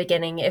saying in the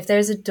beginning. If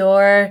there's a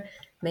door,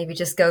 maybe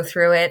just go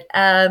through it.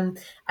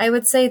 I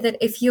would say that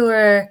if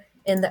you're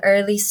in the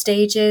early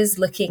stages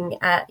looking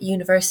at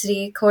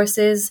university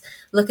courses,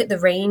 look at the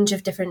range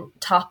of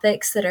different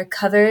topics that are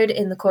covered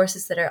in the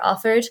courses that are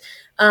offered,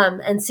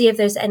 and see if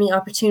there's any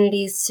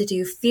opportunities to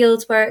do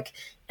field work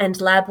and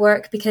lab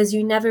work, because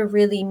you never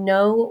really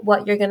know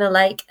what you're going to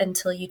like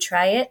until you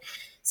try it.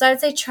 So I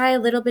would say try a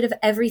little bit of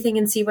everything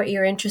and see what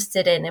you're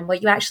interested in and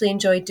what you actually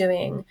enjoy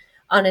doing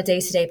on a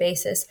day-to-day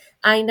basis.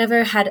 I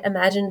never had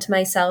imagined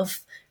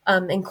myself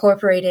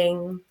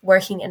incorporating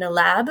working in a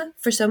lab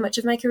for so much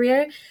of my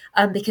career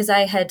because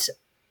I had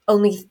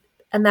only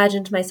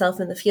imagined myself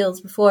in the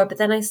fields before. But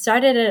then I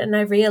started it and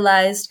I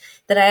realized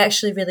that I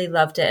actually really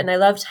loved it. And I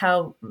loved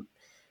how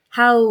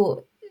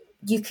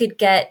you could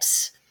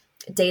get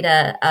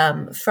data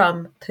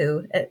from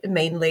poo,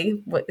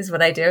 mainly, is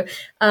what I do.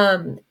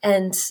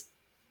 And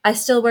I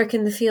still work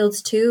in the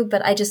fields too,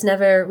 but I just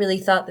never really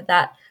thought that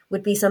that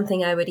would be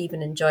something I would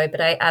even enjoy.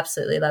 But I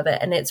absolutely love it.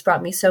 And it's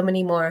brought me so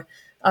many more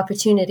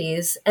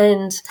opportunities.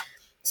 And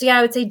so, yeah,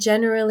 I would say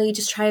generally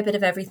just try a bit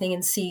of everything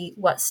and see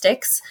what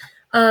sticks.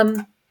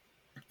 And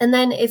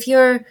then if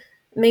you're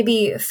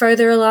maybe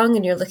further along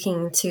and you're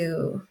looking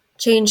to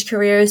change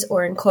careers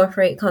or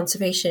incorporate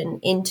conservation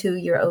into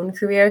your own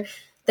career,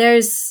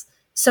 there's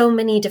so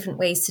many different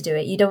ways to do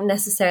it. You don't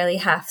necessarily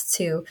have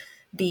to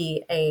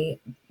be a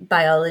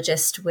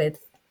biologist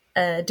with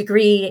a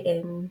degree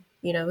in,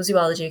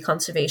 zoology,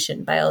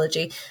 conservation,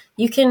 biology.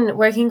 You can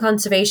work in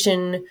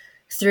conservation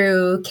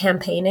through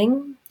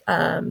campaigning.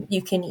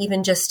 You can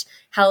even just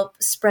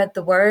help spread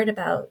the word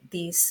about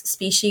these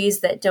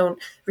species that don't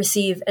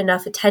receive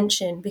enough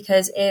attention,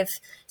 because if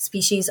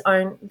species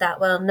aren't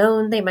that well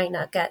known, they might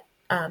not get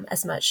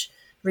as much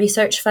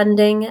research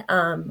funding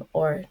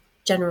or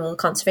general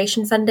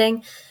conservation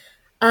funding.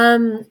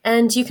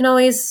 And you can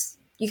always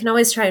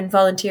try and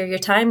volunteer your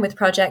time with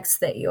projects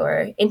that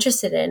you're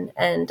interested in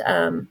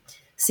and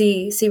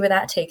see where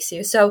that takes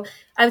you. So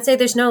I would say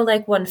there's no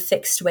one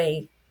fixed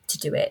way to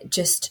do it.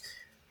 Just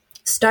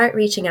start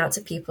reaching out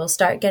to people,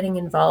 start getting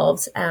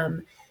involved,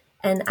 and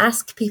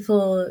ask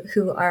people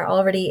who are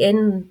already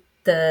in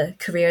the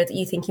career that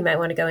you think you might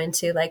want to go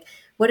into,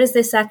 what is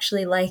this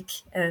actually like?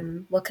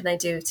 And what can I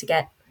do to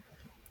get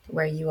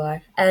where you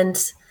are? And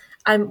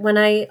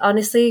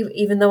honestly,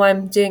 even though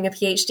I'm doing a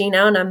PhD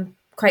now and I'm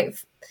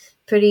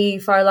pretty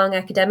far along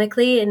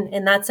academically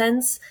in that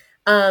sense,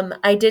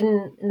 I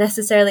didn't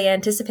necessarily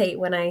anticipate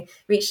when I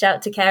reached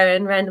out to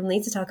Karen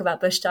randomly to talk about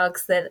bush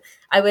dogs that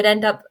I would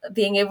end up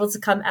being able to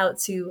come out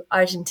to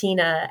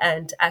Argentina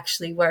and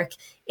actually work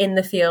in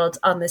the field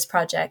on this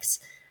project.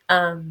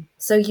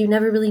 So you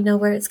never really know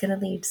where it's going to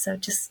lead. So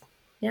just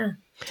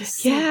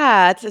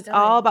it's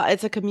all about,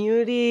 it's a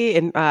community.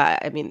 And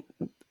I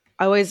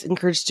always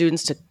encourage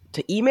students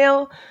to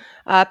email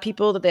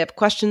people that they have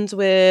questions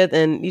with,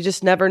 and you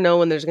just never know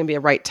when there's going to be a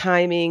right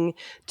timing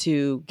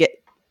to get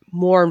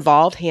more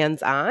involved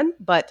hands-on.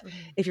 But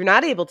if you're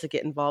not able to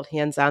get involved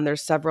hands-on,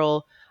 there's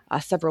several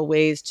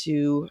ways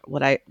to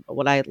what I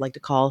like to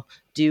call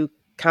do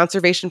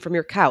conservation from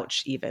your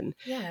couch even.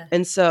 Yeah.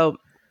 And so,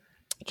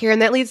 Karen,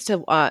 that leads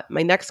to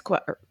my next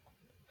question.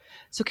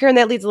 So, Karen,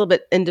 that leads a little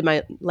bit into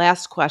my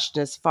last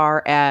question as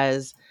far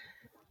as,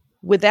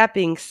 with that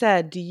being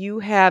said, do you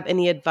have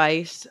any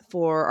advice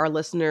for our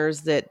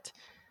listeners that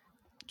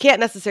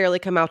can't necessarily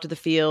come out to the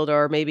field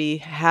or maybe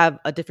have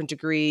a different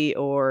degree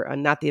or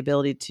not the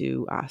ability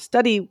to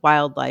study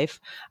wildlife?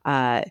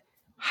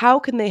 How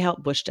can they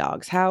help bush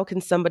dogs? How can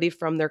somebody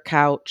from their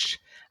couch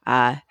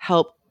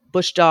help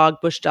bush dog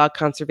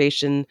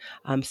conservation,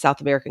 South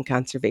American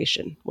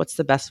conservation? What's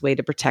the best way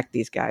to protect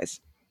these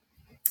guys?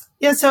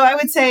 Yeah, so I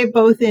would say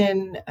both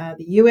in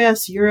the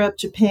U.S., Europe,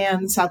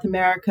 Japan, South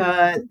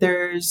America,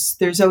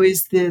 there's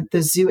always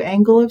the zoo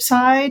angle of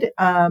side,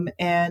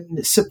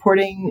 and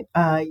supporting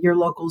your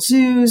local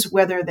zoos,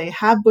 whether they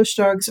have bush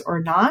dogs or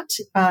not,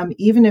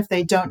 even if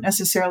they don't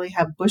necessarily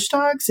have bush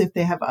dogs, if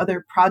they have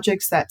other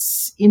projects that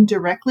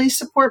indirectly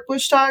support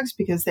bush dogs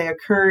because they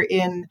occur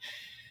in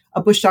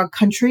a bush dog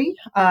country,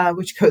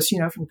 which goes,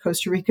 from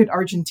Costa Rica to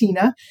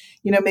Argentina,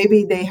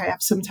 maybe they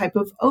have some type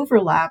of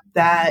overlap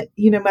that,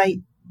 might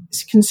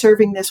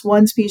conserving this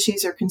one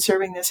species or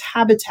conserving this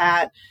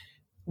habitat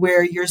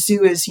where your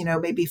zoo is,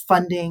 maybe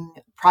funding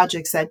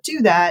projects that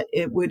do that,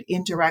 it would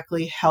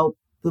indirectly help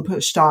the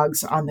bush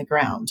dogs on the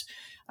ground.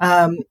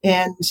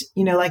 And,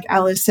 like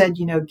Alice said,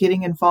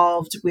 getting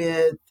involved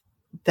with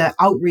the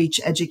outreach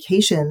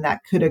education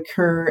that could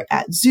occur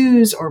at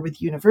zoos or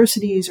with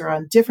universities or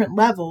on different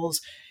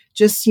levels,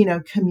 just,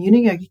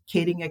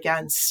 communicating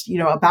against,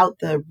 about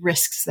the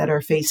risks that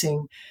are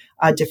facing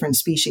different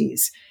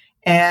species.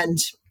 And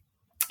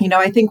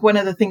I think one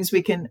of the things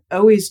we can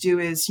always do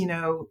is,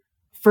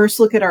 first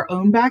look at our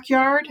own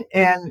backyard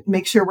and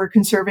make sure we're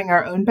conserving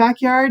our own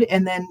backyard,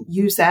 and then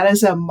use that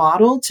as a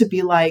model to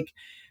be like,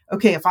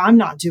 okay, if I'm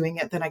not doing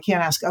it, then I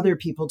can't ask other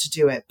people to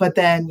do it. But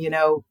then,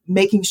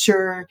 making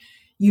sure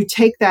you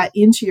take that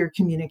into your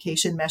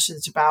communication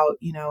message about,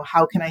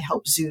 how can I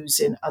help zoos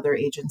and other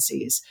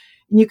agencies?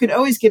 And you could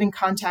always get in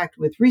contact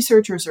with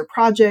researchers or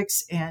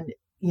projects. And,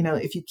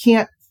 if you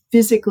can't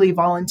physically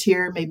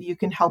volunteer, maybe you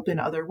can help in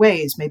other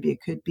ways. Maybe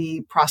it could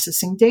be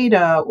processing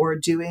data or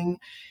doing,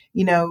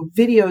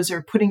 videos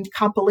or putting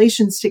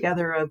compilations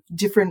together of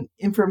different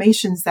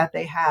informations that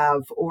they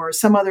have, or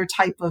some other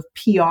type of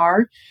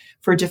PR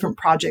for different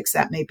projects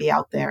that may be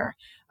out there.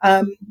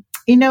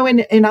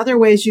 In other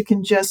ways, you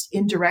can just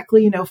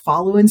indirectly,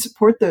 follow and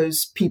support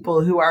those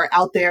people who are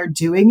out there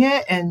doing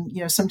it. And,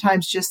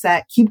 sometimes just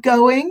that keep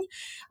going,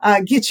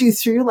 get you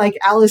through, like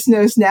Alice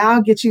knows now,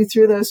 get you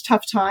through those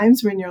tough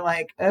times when you're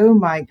like, oh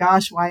my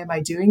gosh, why am I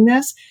doing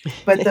this?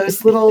 But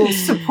those little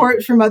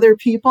support from other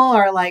people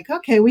are like,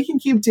 okay, we can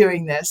keep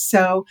doing this.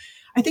 So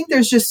I think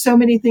there's just so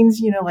many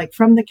things, like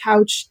from the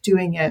couch,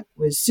 doing it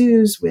with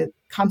zoos, with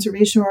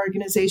conservation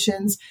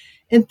organizations,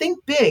 and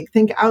think big,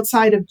 think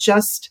outside of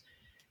just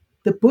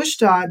the bush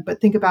dog, but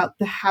think about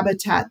the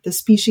habitat, the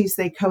species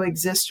they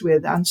coexist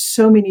with on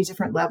so many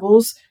different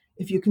levels.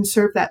 If you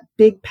conserve that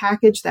big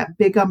package, that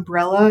big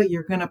umbrella,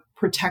 you're going to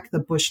protect the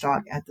bush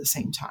dog at the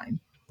same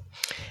time.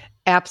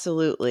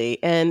 Absolutely.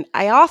 And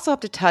I also have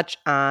to touch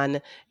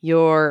on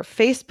your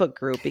Facebook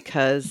group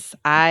because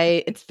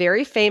it's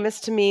very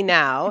famous to me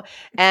now.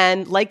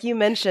 And like you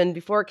mentioned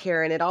before,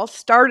 Karen, it all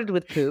started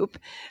with poop.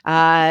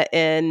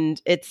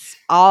 And it's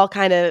all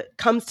kind of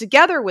comes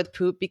together with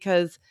poop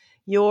because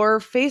your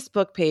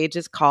Facebook page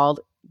is called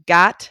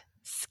Got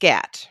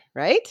Scat,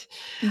 right?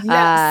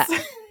 Yes.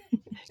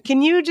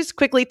 Can you just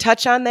quickly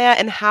touch on that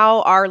and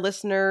how our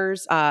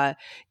listeners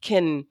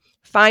can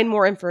find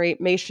more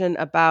information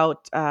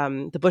about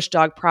the Bush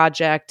Dog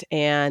Project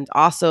and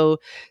also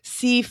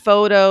see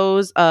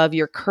photos of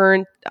your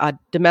current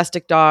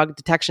domestic dog,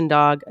 detection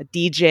dog,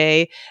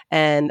 DJ.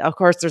 And of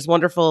course, there's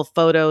wonderful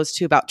photos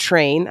too about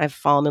Train. I've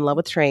fallen in love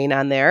with Train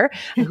on there,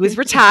 who's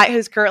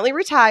currently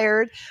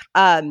retired.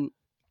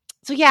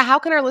 So yeah, how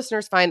can our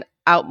listeners find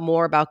out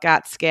more about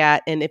Got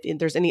Scat, and if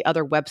there's any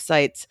other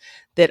websites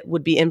that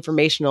would be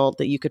informational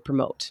that you could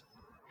promote?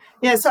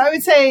 Yeah, so I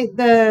would say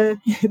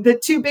the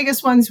two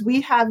biggest ones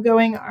we have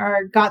going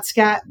are Got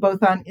Scat,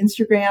 both on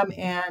Instagram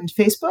and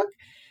Facebook.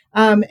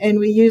 And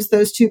we use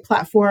those two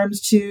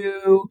platforms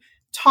to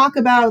talk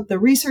about the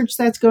research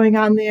that's going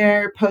on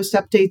there, post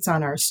updates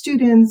on our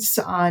students,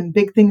 on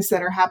big things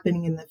that are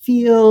happening in the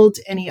field,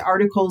 any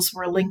articles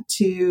we're linked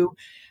to.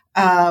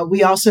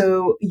 We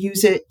also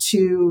use it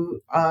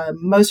to, a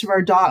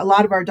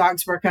lot of our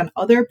dogs work on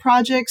other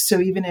projects. So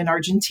even in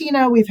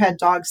Argentina, we've had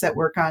dogs that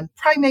work on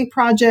primate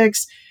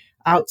projects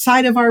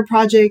outside of our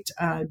project.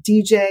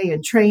 DJ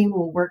and Train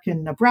will work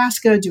in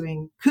Nebraska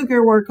doing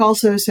cougar work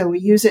also. So we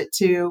use it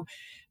to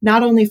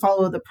not only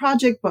follow the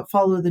project, but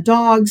follow the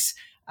dogs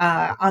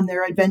on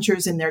their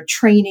adventures and their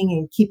training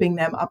and keeping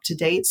them up to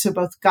date. So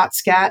both Got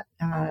Scat,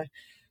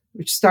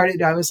 which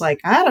started, I was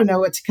like, I don't know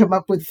what to come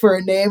up with for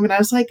a name. And I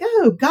was like,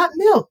 oh, Got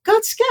Milk,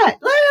 Got Scat.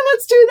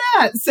 Let's do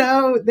that.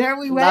 So there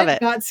we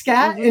went, Got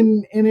Scat.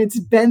 And it's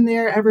been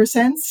there ever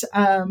since.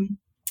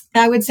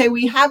 I would say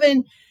we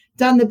haven't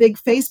done the big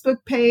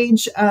Facebook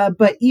page,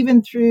 but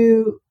even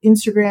through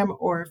Instagram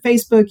or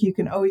Facebook, you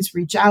can always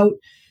reach out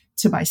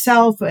to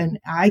myself and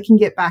I can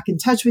get back in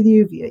touch with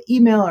you via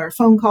email or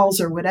phone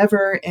calls or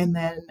whatever. And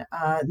then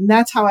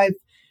that's how I've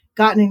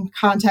gotten in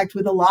contact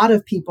with a lot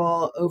of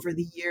people over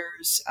the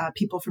years,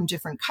 people from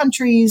different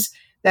countries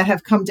that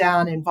have come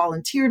down and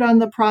volunteered on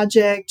the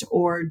project,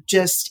 or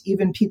just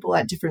even people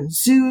at different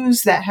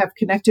zoos that have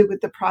connected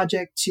with the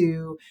project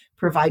to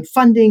provide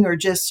funding or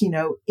just,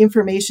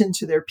 information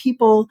to their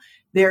people,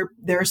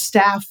 their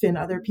staff and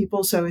other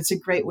people. So it's a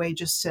great way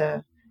just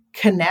to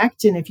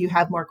connect. And if you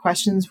have more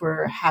questions,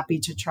 we're happy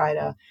to try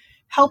to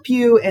help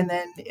you. And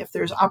then if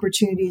there's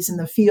opportunities in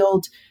the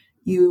field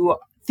you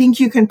think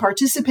you can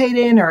participate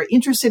in or are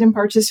interested in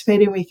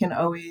participating, we can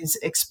always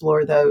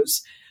explore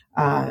those,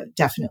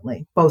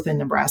 definitely, both in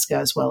Nebraska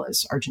as well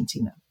as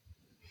Argentina.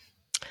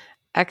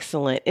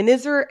 Excellent. And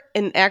is there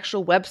an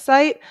actual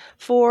website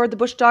for the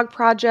Bush Dog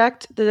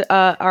Project that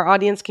our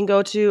audience can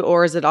go to,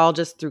 or is it all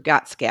just through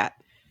Got Scat?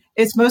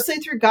 It's mostly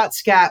through Got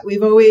Scat.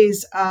 We've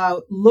always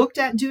looked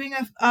at doing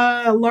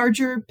a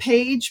larger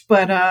page,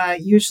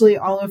 but usually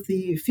all of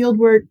the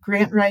fieldwork,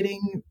 grant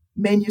writing,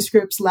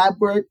 manuscripts, lab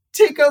work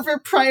take over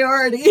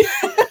priority.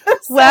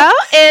 Well,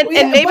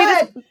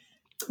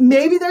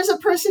 maybe there's a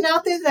person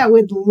out there that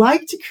would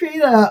like to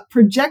create a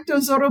Proyecto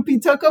Zorro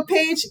Pitoco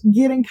page.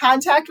 Get in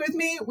contact with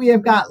me. We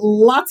have got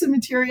lots of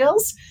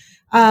materials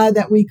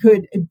that we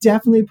could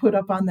definitely put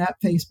up on that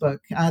Facebook,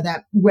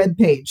 that web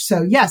page.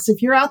 So yes,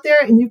 if you're out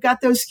there and you've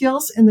got those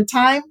skills and the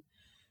time,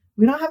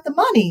 we don't have the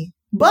money,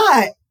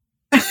 but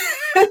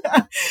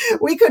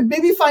we could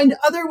maybe find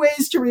other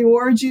ways to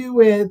reward you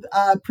with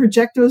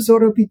Proyecto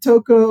Zorro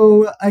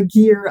Pitoco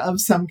gear of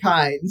some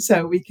kind.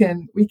 So we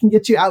can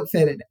get you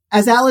outfitted.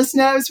 As Alice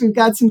knows, we've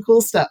got some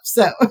cool stuff.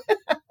 So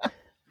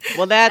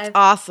well, that's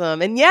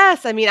awesome. And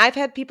yes, I mean, I've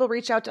had people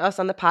reach out to us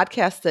on the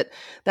podcast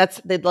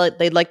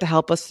they'd like to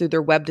help us through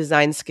their web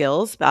design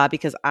skills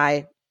because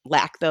I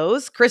lack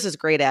those. Chris is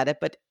great at it,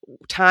 but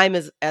time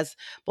is, as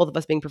both of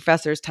us being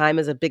professors, time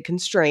is a big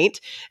constraint,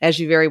 as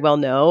you very well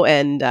know,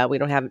 and we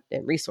don't have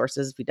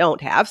resources we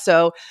don't have.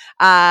 So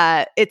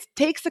it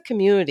takes a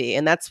community,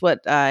 and that's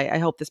what I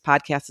hope this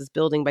podcast is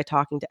building by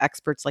talking to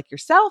experts like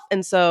yourself.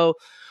 And so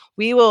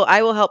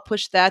I will help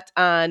push that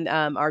on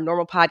our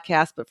normal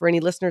podcast. But for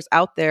any listeners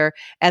out there,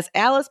 as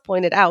Alice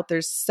pointed out,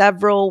 there's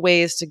several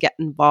ways to get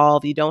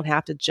involved. You don't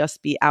have to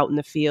just be out in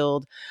the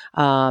field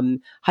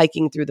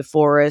hiking through the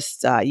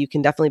forest. You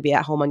can definitely be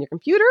at home on your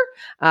computer,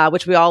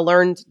 which we all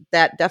learned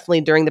that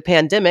definitely during the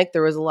pandemic,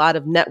 there was a lot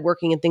of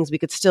networking and things we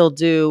could still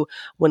do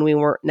when we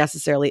weren't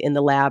necessarily in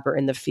the lab or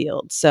in the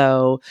field.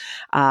 So,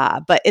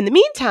 but in the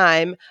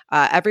meantime,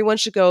 everyone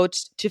should go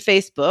to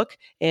Facebook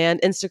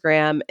and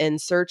Instagram and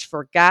search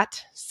for Got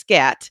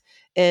Scat,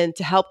 and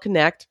to help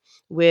connect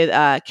with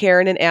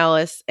Karen and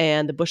Alice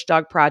and the Bush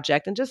Dog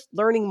Project, and just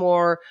learning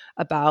more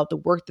about the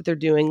work that they're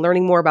doing,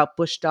 learning more about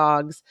bush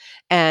dogs,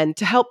 and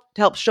to help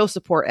show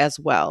support as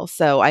well.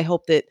 So I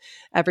hope that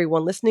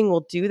everyone listening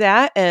will do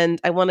that. And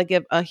I want to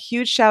give a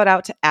huge shout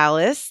out to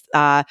Alice.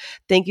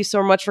 Thank you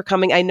so much for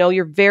coming. I know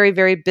you're very,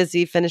 very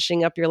busy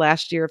finishing up your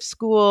last year of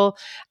school,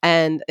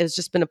 and it's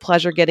just been a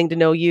pleasure getting to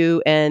know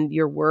you and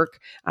your work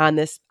on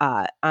this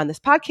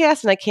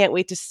podcast. And I can't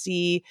wait to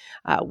see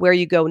where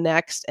you go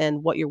next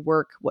and what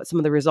some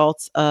of the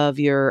results of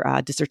your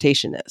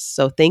dissertation is.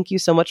 So thank you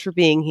so much for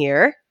being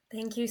here.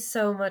 Thank you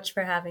so much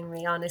for having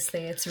me. Honestly,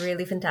 it's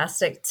really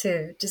fantastic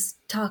to just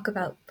talk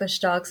about bush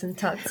dogs and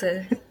talk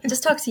to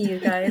you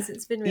guys.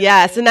 It's been really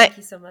great. And thank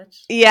you so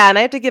much. Yeah, and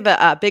I have to give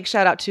a big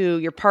shout out to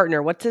your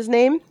partner. What's his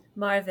name?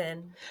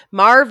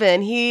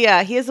 Marvin. He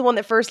is the one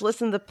that first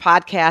listened to the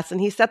podcast, and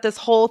he set this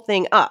whole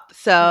thing up.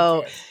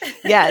 So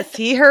yes,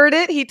 he heard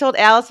it. He told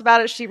Alice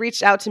about it. She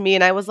reached out to me,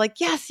 and I was like,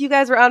 yes, you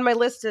guys were on my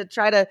list to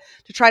try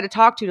to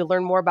talk to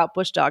learn more about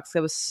bush dogs. I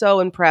was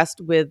so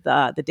impressed with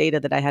the data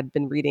that I had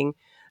been reading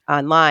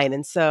online.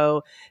 And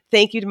so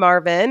thank you to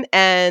Marvin,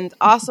 and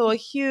also a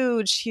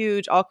huge,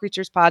 huge All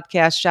Creatures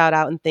podcast shout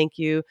out and thank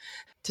you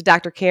to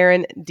Dr.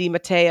 Karen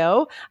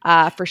DeMatteo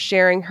for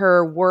sharing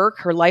her work,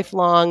 her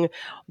lifelong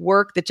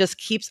work that just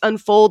keeps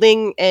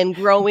unfolding and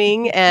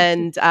growing.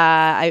 And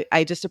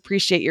I just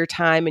appreciate your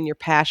time and your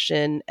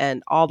passion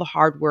and all the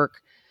hard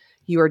work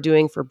you are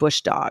doing for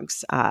bush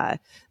dogs.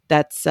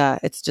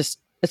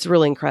 It's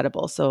really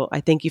incredible. So I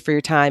thank you for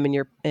your time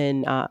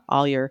and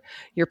all your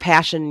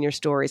passion and your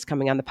stories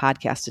coming on the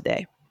podcast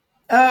today.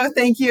 Oh,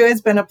 thank you. It's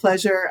been a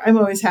pleasure. I'm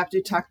always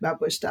happy to talk about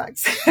bush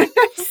dogs.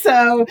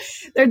 So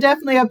they're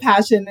definitely a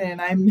passion,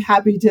 and I'm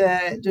happy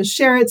to just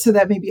share it so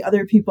that maybe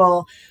other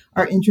people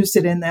are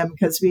interested in them,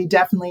 because we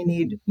definitely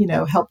need,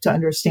 help to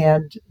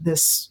understand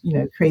this,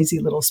 crazy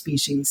little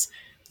species.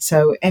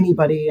 So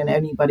anybody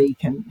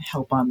can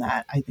help on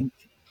that. I think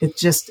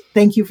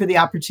thank you for the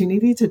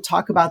opportunity to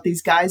talk about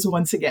these guys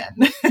once again.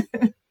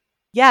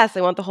 Yes,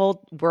 I want the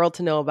whole world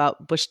to know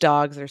about bush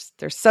dogs.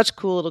 They're such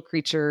cool little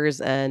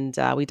creatures, and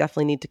we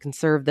definitely need to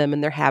conserve them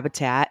in their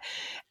habitat.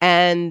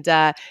 And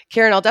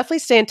Karen, I'll definitely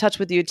stay in touch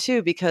with you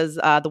too, because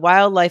the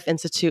Wildlife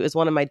Institute is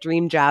one of my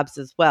dream jobs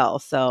as well.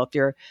 So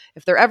if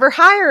they're ever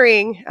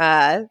hiring,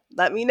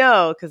 let me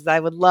know, because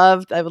I would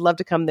love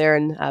to come there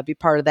and be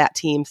part of that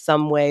team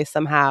some way,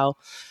 somehow.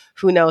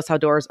 Who knows how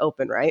doors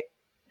open, right?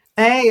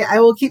 Hey, I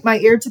will keep my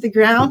ear to the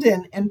ground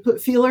and put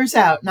feelers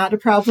out. Not a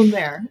problem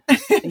there.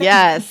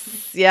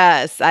 Yes.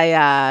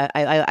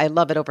 I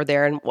love it over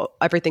there, and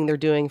everything they're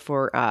doing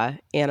for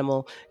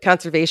animal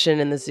conservation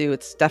in the zoo.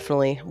 It's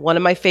definitely one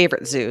of my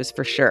favorite zoos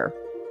for sure.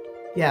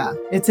 Yeah,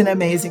 it's an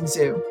amazing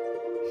zoo.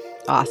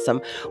 Awesome.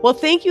 Well,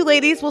 thank you,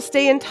 ladies. We'll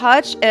stay in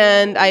touch,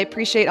 and I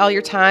appreciate all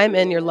your time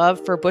and your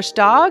love for bush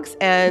dogs.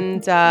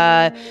 And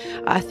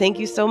thank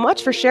you so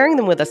much for sharing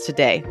them with us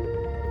today.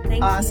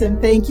 Awesome.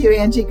 Thank you,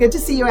 Angie. Good to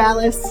see you,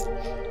 Alice.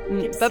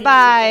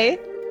 Bye-bye.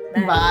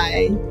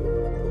 Bye.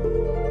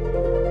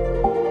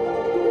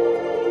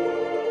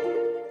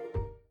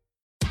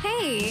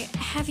 Hey,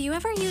 have you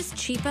ever used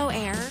Cheapo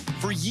Air?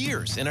 For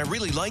years, and I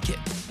really like it.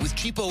 With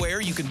Cheapo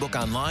Air, you can book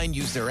online,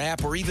 use their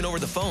app, or even over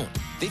the phone.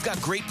 They've got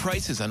great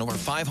prices on over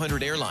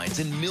 500 airlines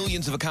and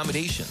millions of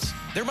accommodations.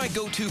 They're my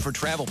go-to for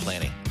travel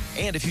planning.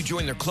 And if you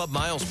join their Club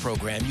Miles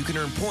program, you can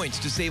earn points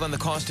to save on the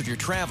cost of your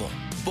travel.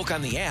 Book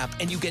on the app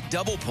and you get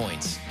double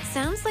points.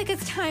 Sounds like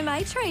it's time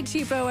I tried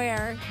Cheapo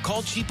Air.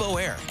 Call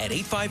Cheapo Air at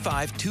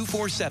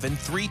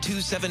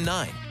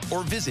 855-247-3279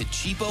 or visit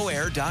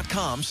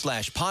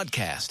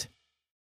cheapoair.com/podcast.